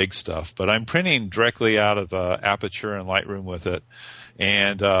just big stuff, but I'm printing directly out of Aperture and Lightroom with it,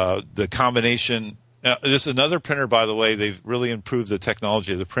 and the combination. This is another printer, by the way. They've really improved the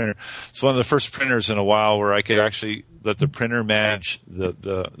technology of the printer. It's one of the first printers in a while where I could actually let the printer manage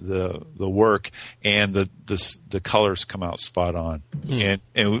the work, and the colors come out spot on. And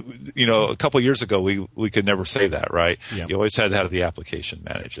a couple of years ago we could never say that, right? Yeah. You always had to have the application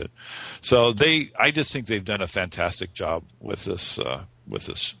manage it. So I just think they've done a fantastic job with this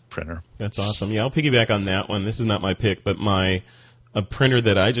printer. That's awesome. Yeah, I'll piggyback on that one. This is not my pick, but a printer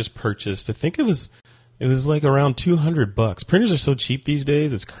that I just purchased. I think it was like around $200. Printers are so cheap these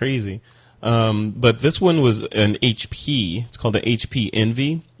days; it's crazy. But this one was an HP. It's called the HP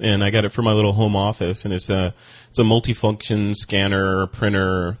Envy, and I got it for my little home office. And it's a multifunction scanner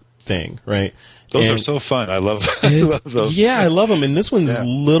printer thing, right? Those are so fun. I love those. Yeah, I love them. And this one's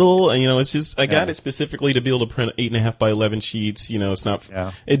little. It's just I got it specifically to be able to print 8.5 by 11 sheets. It's not.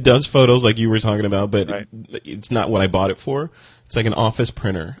 Yeah. It does photos like you were talking about, but it's not what I bought it for. It's like an office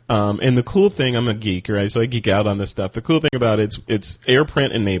printer. And the cool thing, I'm a geek, right? So I geek out on this stuff. The cool thing about it, it's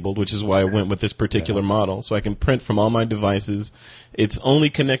AirPrint enabled, which is why I went with this particular model. So I can print from all my devices. It's only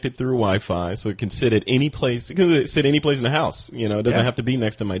connected through Wi-Fi, so it can sit at any place. It can sit any place in the house. It doesn't have to be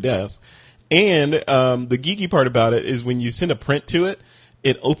next to my desk. And the geeky part about it is when you send a print to it,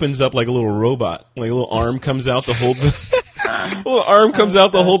 it opens up like a little robot. Like a little arm comes out to hold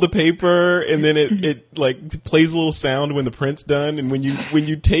the paper, and then it like plays a little sound when the print's done. And when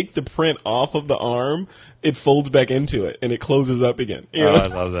you take the print off of the arm, it folds back into it and it closes up again. I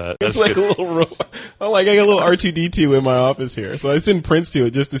love that. It's like a little robot. I got a little R2D2 in my office here, so I send prints to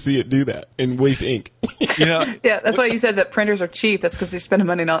it just to see it do that and waste ink. Yeah, that's why you said that printers are cheap. That's because they're spending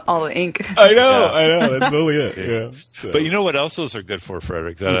money on all the ink. I know. That's totally it. Yeah. So. But you know what else those are good for,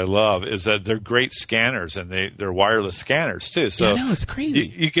 Frederick, that I love is that they're great scanners, and they're wireless scanners too. So I know, it's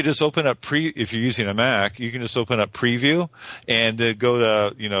crazy. You could just open up if you're using a Mac, you can just open up Preview and go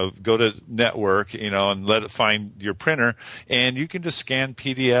to Network, and let it find your printer, and you can just scan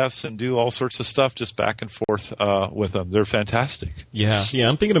PDFs and do all sorts of stuff just back and forth with them. They're fantastic. Yeah.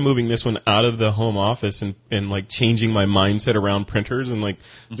 I'm thinking of moving this one out of the home office and like changing my mindset around printers, and like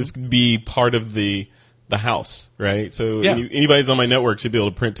this could be part of the house, right? So anybody that's on my network should be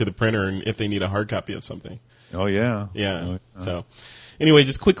able to print to the printer, and if they need a hard copy of something. Oh yeah. Yeah. So anyway,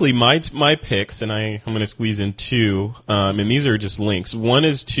 just quickly, my picks, and I'm going to squeeze in two, and these are just links. One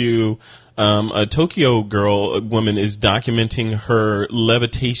is to a Tokyo woman is documenting her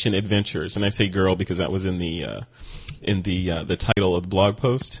levitation adventures, and I say girl because that was in the title of the blog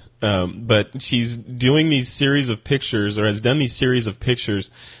post. But she's doing these series of pictures, or has done these series of pictures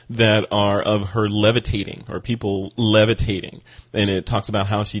that are of her levitating, or people levitating. And it talks about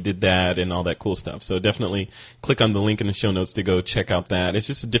how she did that and all that cool stuff. So definitely click on the link in the show notes to go check out that. It's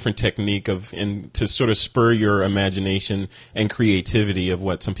just a different technique to sort of spur your imagination and creativity of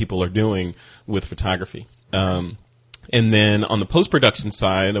what some people are doing with photography. And then on the post-production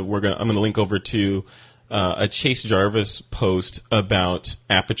side, I'm going to link over to a Chase Jarvis post about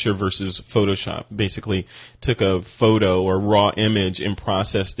Aperture versus Photoshop. Basically took a photo or raw image and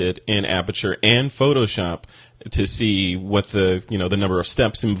processed it in Aperture and Photoshop to see what the number of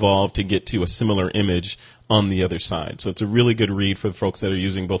steps involved to get to a similar image on the other side. So it's a really good read for the folks that are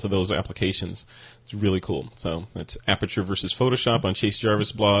using both of those applications. It's really cool. So that's Aperture versus Photoshop on Chase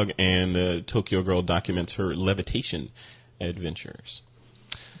Jarvis' blog, and Tokyo Girl documents her levitation adventures.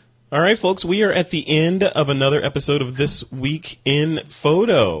 All right, folks, we are at the end of another episode of This Week in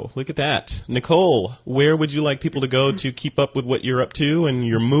Photo. Look at that. Nicole, where would you like people to go to keep up with what you're up to and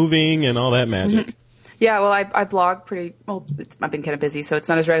your moving and all that magic? Mm-hmm. Yeah, well, I blog pretty well. I've been kind of busy, so it's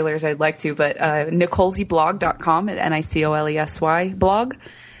not as regular as I'd like to, but NicolesyBlog.com at NiColesy blog.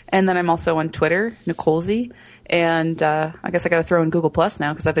 And then I'm also on Twitter, Nicolesy. And I guess I got to throw in Google Plus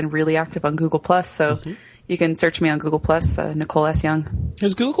now because I've been really active on Google Plus. So you can search me on Google Plus, Nicole S. Young.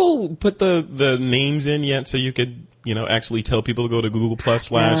 Has Google put the names in yet so you could, actually tell people to go to Google Plus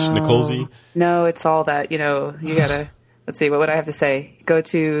 / Nicolesy? No, it's all that, you got to, let's see, what would I have to say? Go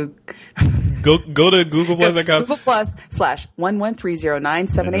to Google Plus. Google Plus /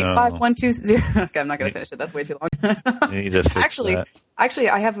 1130978512. Okay, I'm not going to finish it. That's way too long. You need to fix that. Actually,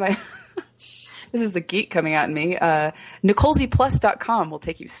 I have my... This is the geek coming out in me. NicolesyPlus.com will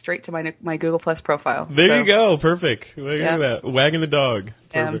take you straight to my Google Plus profile. There you go. Perfect. Look at that. Wagging the dog.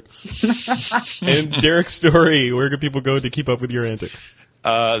 Perfect. And Derek Story, where can people go to keep up with your antics?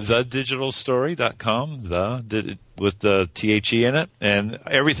 TheDigitalStory.com, with the THE in it, and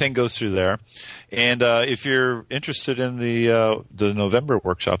everything goes through there. And if you're interested in the November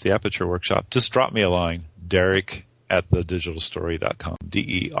workshop, the Aperture workshop, just drop me a line, Derek at TheDigitalStory.com,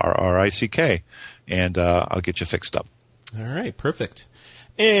 DERRICK, and I'll get you fixed up. All right, perfect.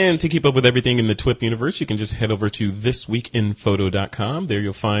 And to keep up with everything in the TWIP universe, you can just head over to thisweekinphoto.com. There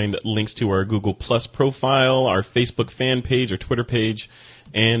you'll find links to our Google Plus profile, our Facebook fan page, our Twitter page,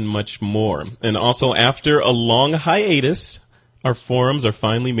 and much more. And also, after a long hiatus, our forums are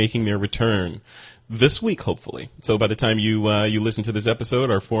finally making their return. This week, hopefully. So by the time you listen to this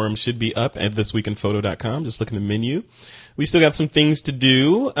episode, our forum should be up at thisweekinphoto.com. Just look in the menu. We still got some things to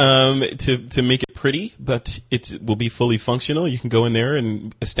do to make it pretty, but it will be fully functional. You can go in there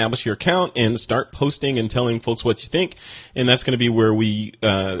and establish your account and start posting and telling folks what you think. And that's going to be where we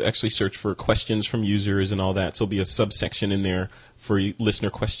actually search for questions from users and all that. So there'll be a subsection in there for listener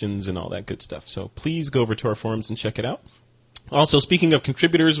questions and all that good stuff. So please go over to our forums and check it out. Also, speaking of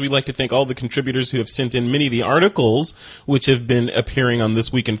contributors, we'd like to thank all the contributors who have sent in many of the articles which have been appearing on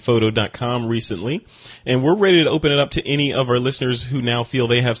thisweekinphoto.com recently. And we're ready to open it up to any of our listeners who now feel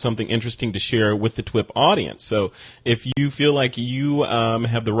they have something interesting to share with the TWIP audience. So if you feel like you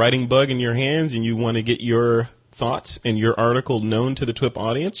have the writing bug in your hands and you want to get your thoughts and your article known to the TWIP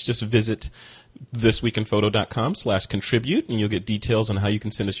audience, just visit thisweekinphoto.com/contribute, and you'll get details on how you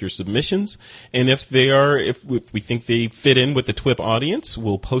can send us your submissions. And if we think they fit in with the TWIP audience,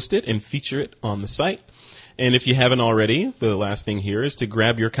 we'll post it and feature it on the site. And if you haven't already, the last thing here is to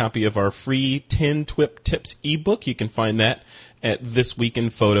grab your copy of our free 10 TWIP Tips ebook. You can find that at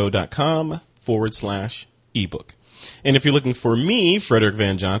thisweekinphoto.com/ebook. And if you're looking for me, Frederick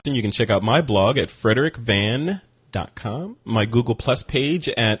Van Johnson, you can check out my blog at frederickvan.com, my Google Plus page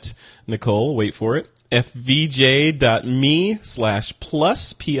at Nicole, wait for it, fvj.me/plus,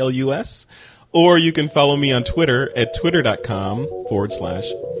 PLUS, or you can follow me on Twitter at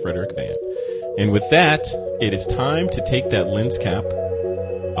twitter.com/Frederick Van. And with that, it is time to take that lens cap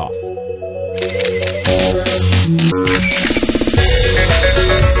off.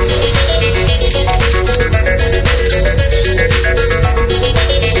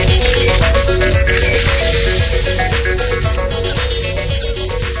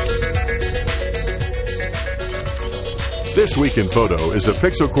 This Week in Photo is a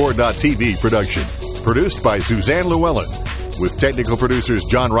PixelCore.tv production, produced by Suzanne Llewellyn, with technical producers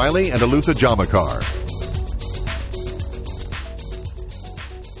John Riley and Alutha Jamakar.